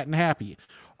crowd fat and happy.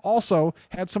 Also,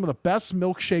 had some of the best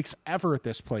milkshakes ever at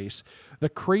this place. The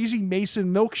Crazy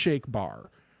Mason Milkshake Bar.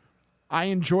 I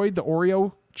enjoyed the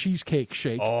Oreo cheesecake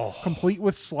shake, complete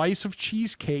with slice of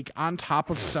cheesecake on top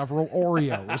of several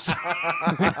Oreos.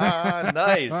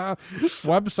 Nice.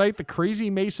 Website,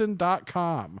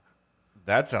 thecrazymason.com.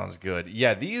 That sounds good.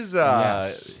 Yeah, these,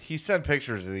 yes. He sent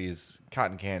pictures of these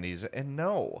cotton candies, and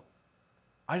no.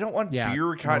 I don't want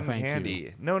beer cotton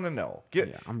candy. No. I'm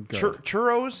good.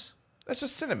 Churros? That's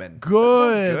just cinnamon.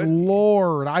 Good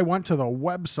Lord. I went to the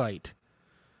website.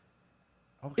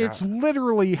 Oh, it's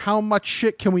literally how much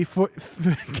shit can we fill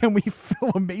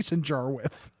a mason jar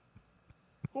with?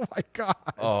 Oh my God.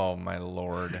 Oh my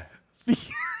Lord.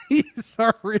 These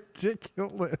are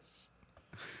ridiculous.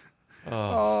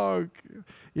 Oh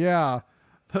yeah.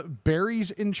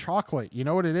 Berries in chocolate. You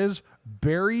know what it is?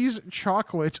 Berries,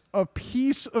 chocolate, a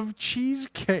piece of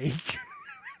cheesecake.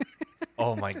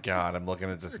 Oh my God. I'm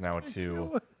looking at this now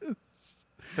too.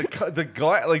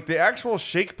 The actual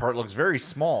shake part looks very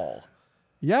small.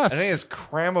 Yes. I think it's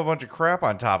cram a bunch of crap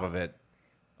on top of it.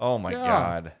 Oh my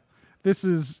God. This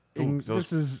is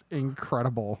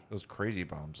incredible. Those crazy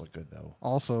bombs look good though.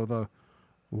 Also the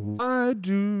why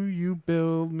do you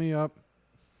build me up?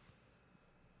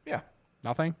 Yeah.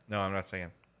 Nothing? No, I'm not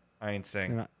singing. I ain't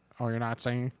singing. You're not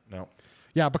singing? No.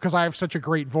 Yeah, because I have such a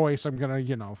great voice, I'm gonna,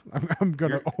 I'm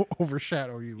gonna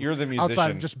overshadow you. You're the musician.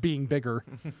 Outside of just being bigger.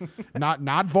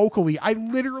 not vocally. I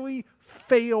literally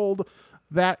failed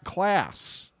that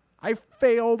class. I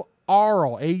failed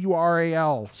AURAL,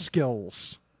 AURAL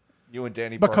skills. You and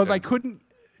Danny because Perkins. I couldn't.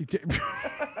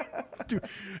 Dude,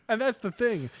 and that's the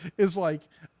thing is like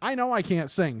I know I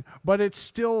can't sing, but it's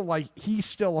still like he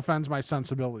still offends my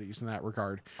sensibilities in that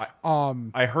regard.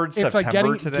 I heard it's September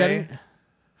like today.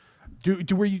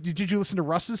 Did you listen to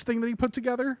Russ's thing that he put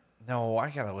together? No,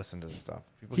 I gotta listen to this stuff.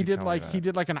 He did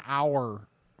like an hour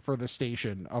for the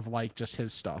station of like just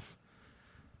his stuff.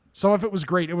 Some of it was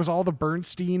great. It was all the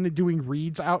Bernstein doing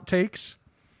Reed's outtakes.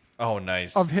 Oh,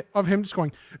 nice. Of him just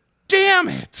going, damn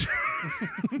it,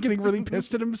 getting really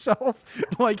pissed at himself,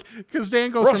 like because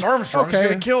Dan goes, Russ Armstrong's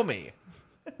gonna kill me.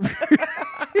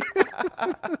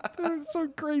 There's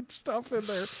some great stuff in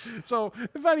there. So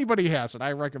if anybody hasn't,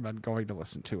 I recommend going to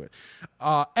listen to it.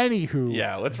 Anywho,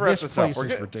 yeah, let's wrap this up.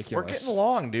 Ridiculous. We're getting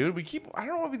long, dude. I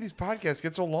don't know why these podcasts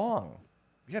get so long.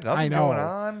 We got nothing going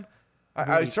on.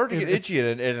 I started to get itchy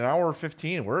at an hour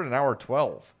 15. We're at an hour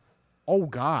 12. Oh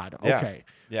God. Okay.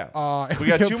 Yeah. We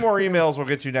got 2 more emails we'll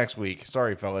get to next week.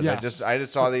 Sorry, fellas. Yes. I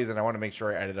just saw these and I want to make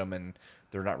sure I edit them and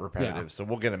they're not repetitive. Yeah. So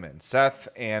we'll get them in. Seth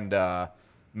and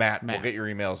Matt, we'll get your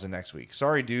emails in next week.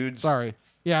 Sorry, dudes. Sorry.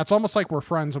 Yeah, it's almost like we're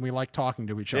friends and we like talking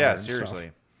to each other. Yeah,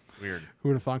 seriously. Weird. Who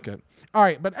would have thunk it? All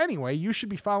right, but anyway, you should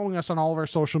be following us on all of our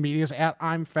social medias at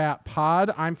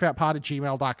I'mFatPod,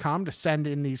 I'mFatPod@gmail.com to send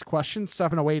in these questions,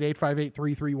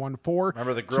 708-858-3314.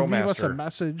 Remember the Grill Master. Leave us a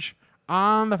message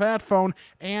on the Fat Phone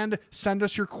and send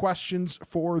us your questions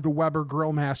for the Weber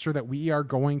Grill Master that we are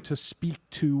going to speak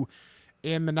to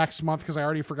in the next month because I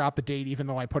already forgot the date, even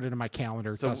though I put it in my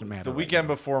calendar. It doesn't matter. The weekend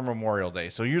before Memorial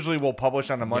Day. So usually we'll publish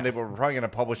on a Monday, but we're probably going to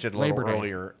publish it a little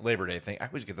earlier. Labor Day thing. I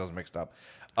always get those mixed up.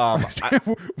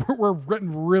 We're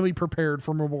getting really prepared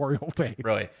for Memorial Day.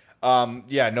 Really?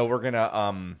 Yeah. No, we're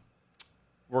gonna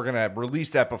release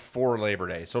that before Labor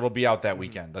Day, so it'll be out that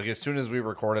weekend. Like as soon as we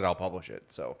record it, I'll publish it.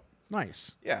 So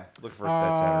nice. Yeah. Look for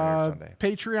that Saturday or Sunday.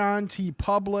 Patreon,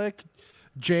 TeePublic.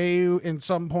 Jay, in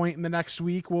some point in the next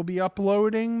week, will be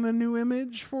uploading the new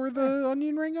image for the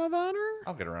Onion Ring of Honor.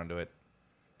 I'll get around to it.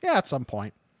 Yeah, at some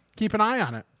point. Keep an eye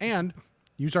on it. And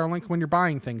use our link when you're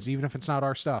buying things, even if it's not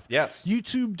our stuff. Yes.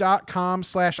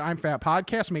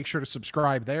 YouTube.com/I'mFatPodcast. Make sure to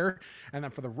subscribe there. And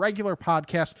then for the regular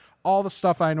podcast, all the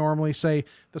stuff I normally say,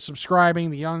 the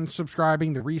subscribing, the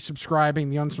unsubscribing, the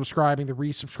resubscribing, the unsubscribing, the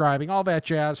resubscribing, all that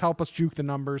jazz. Help us juke the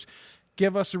numbers.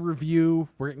 Give us a review.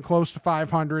 We're getting close to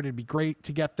 500. It'd be great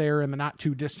to get there in the not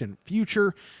too distant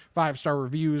future. 5-star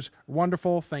reviews.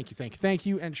 Wonderful. Thank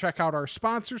you. And check out our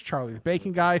sponsors, Charlie the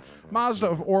Bacon Guy, Mazda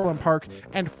of Orland Park,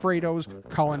 and Fredo's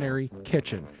Culinary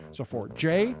Kitchen. So for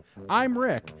Jay, I'm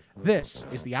Rick. This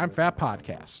is the I'm Fat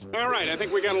Podcast. All right. I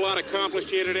think we got a lot accomplished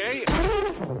here today.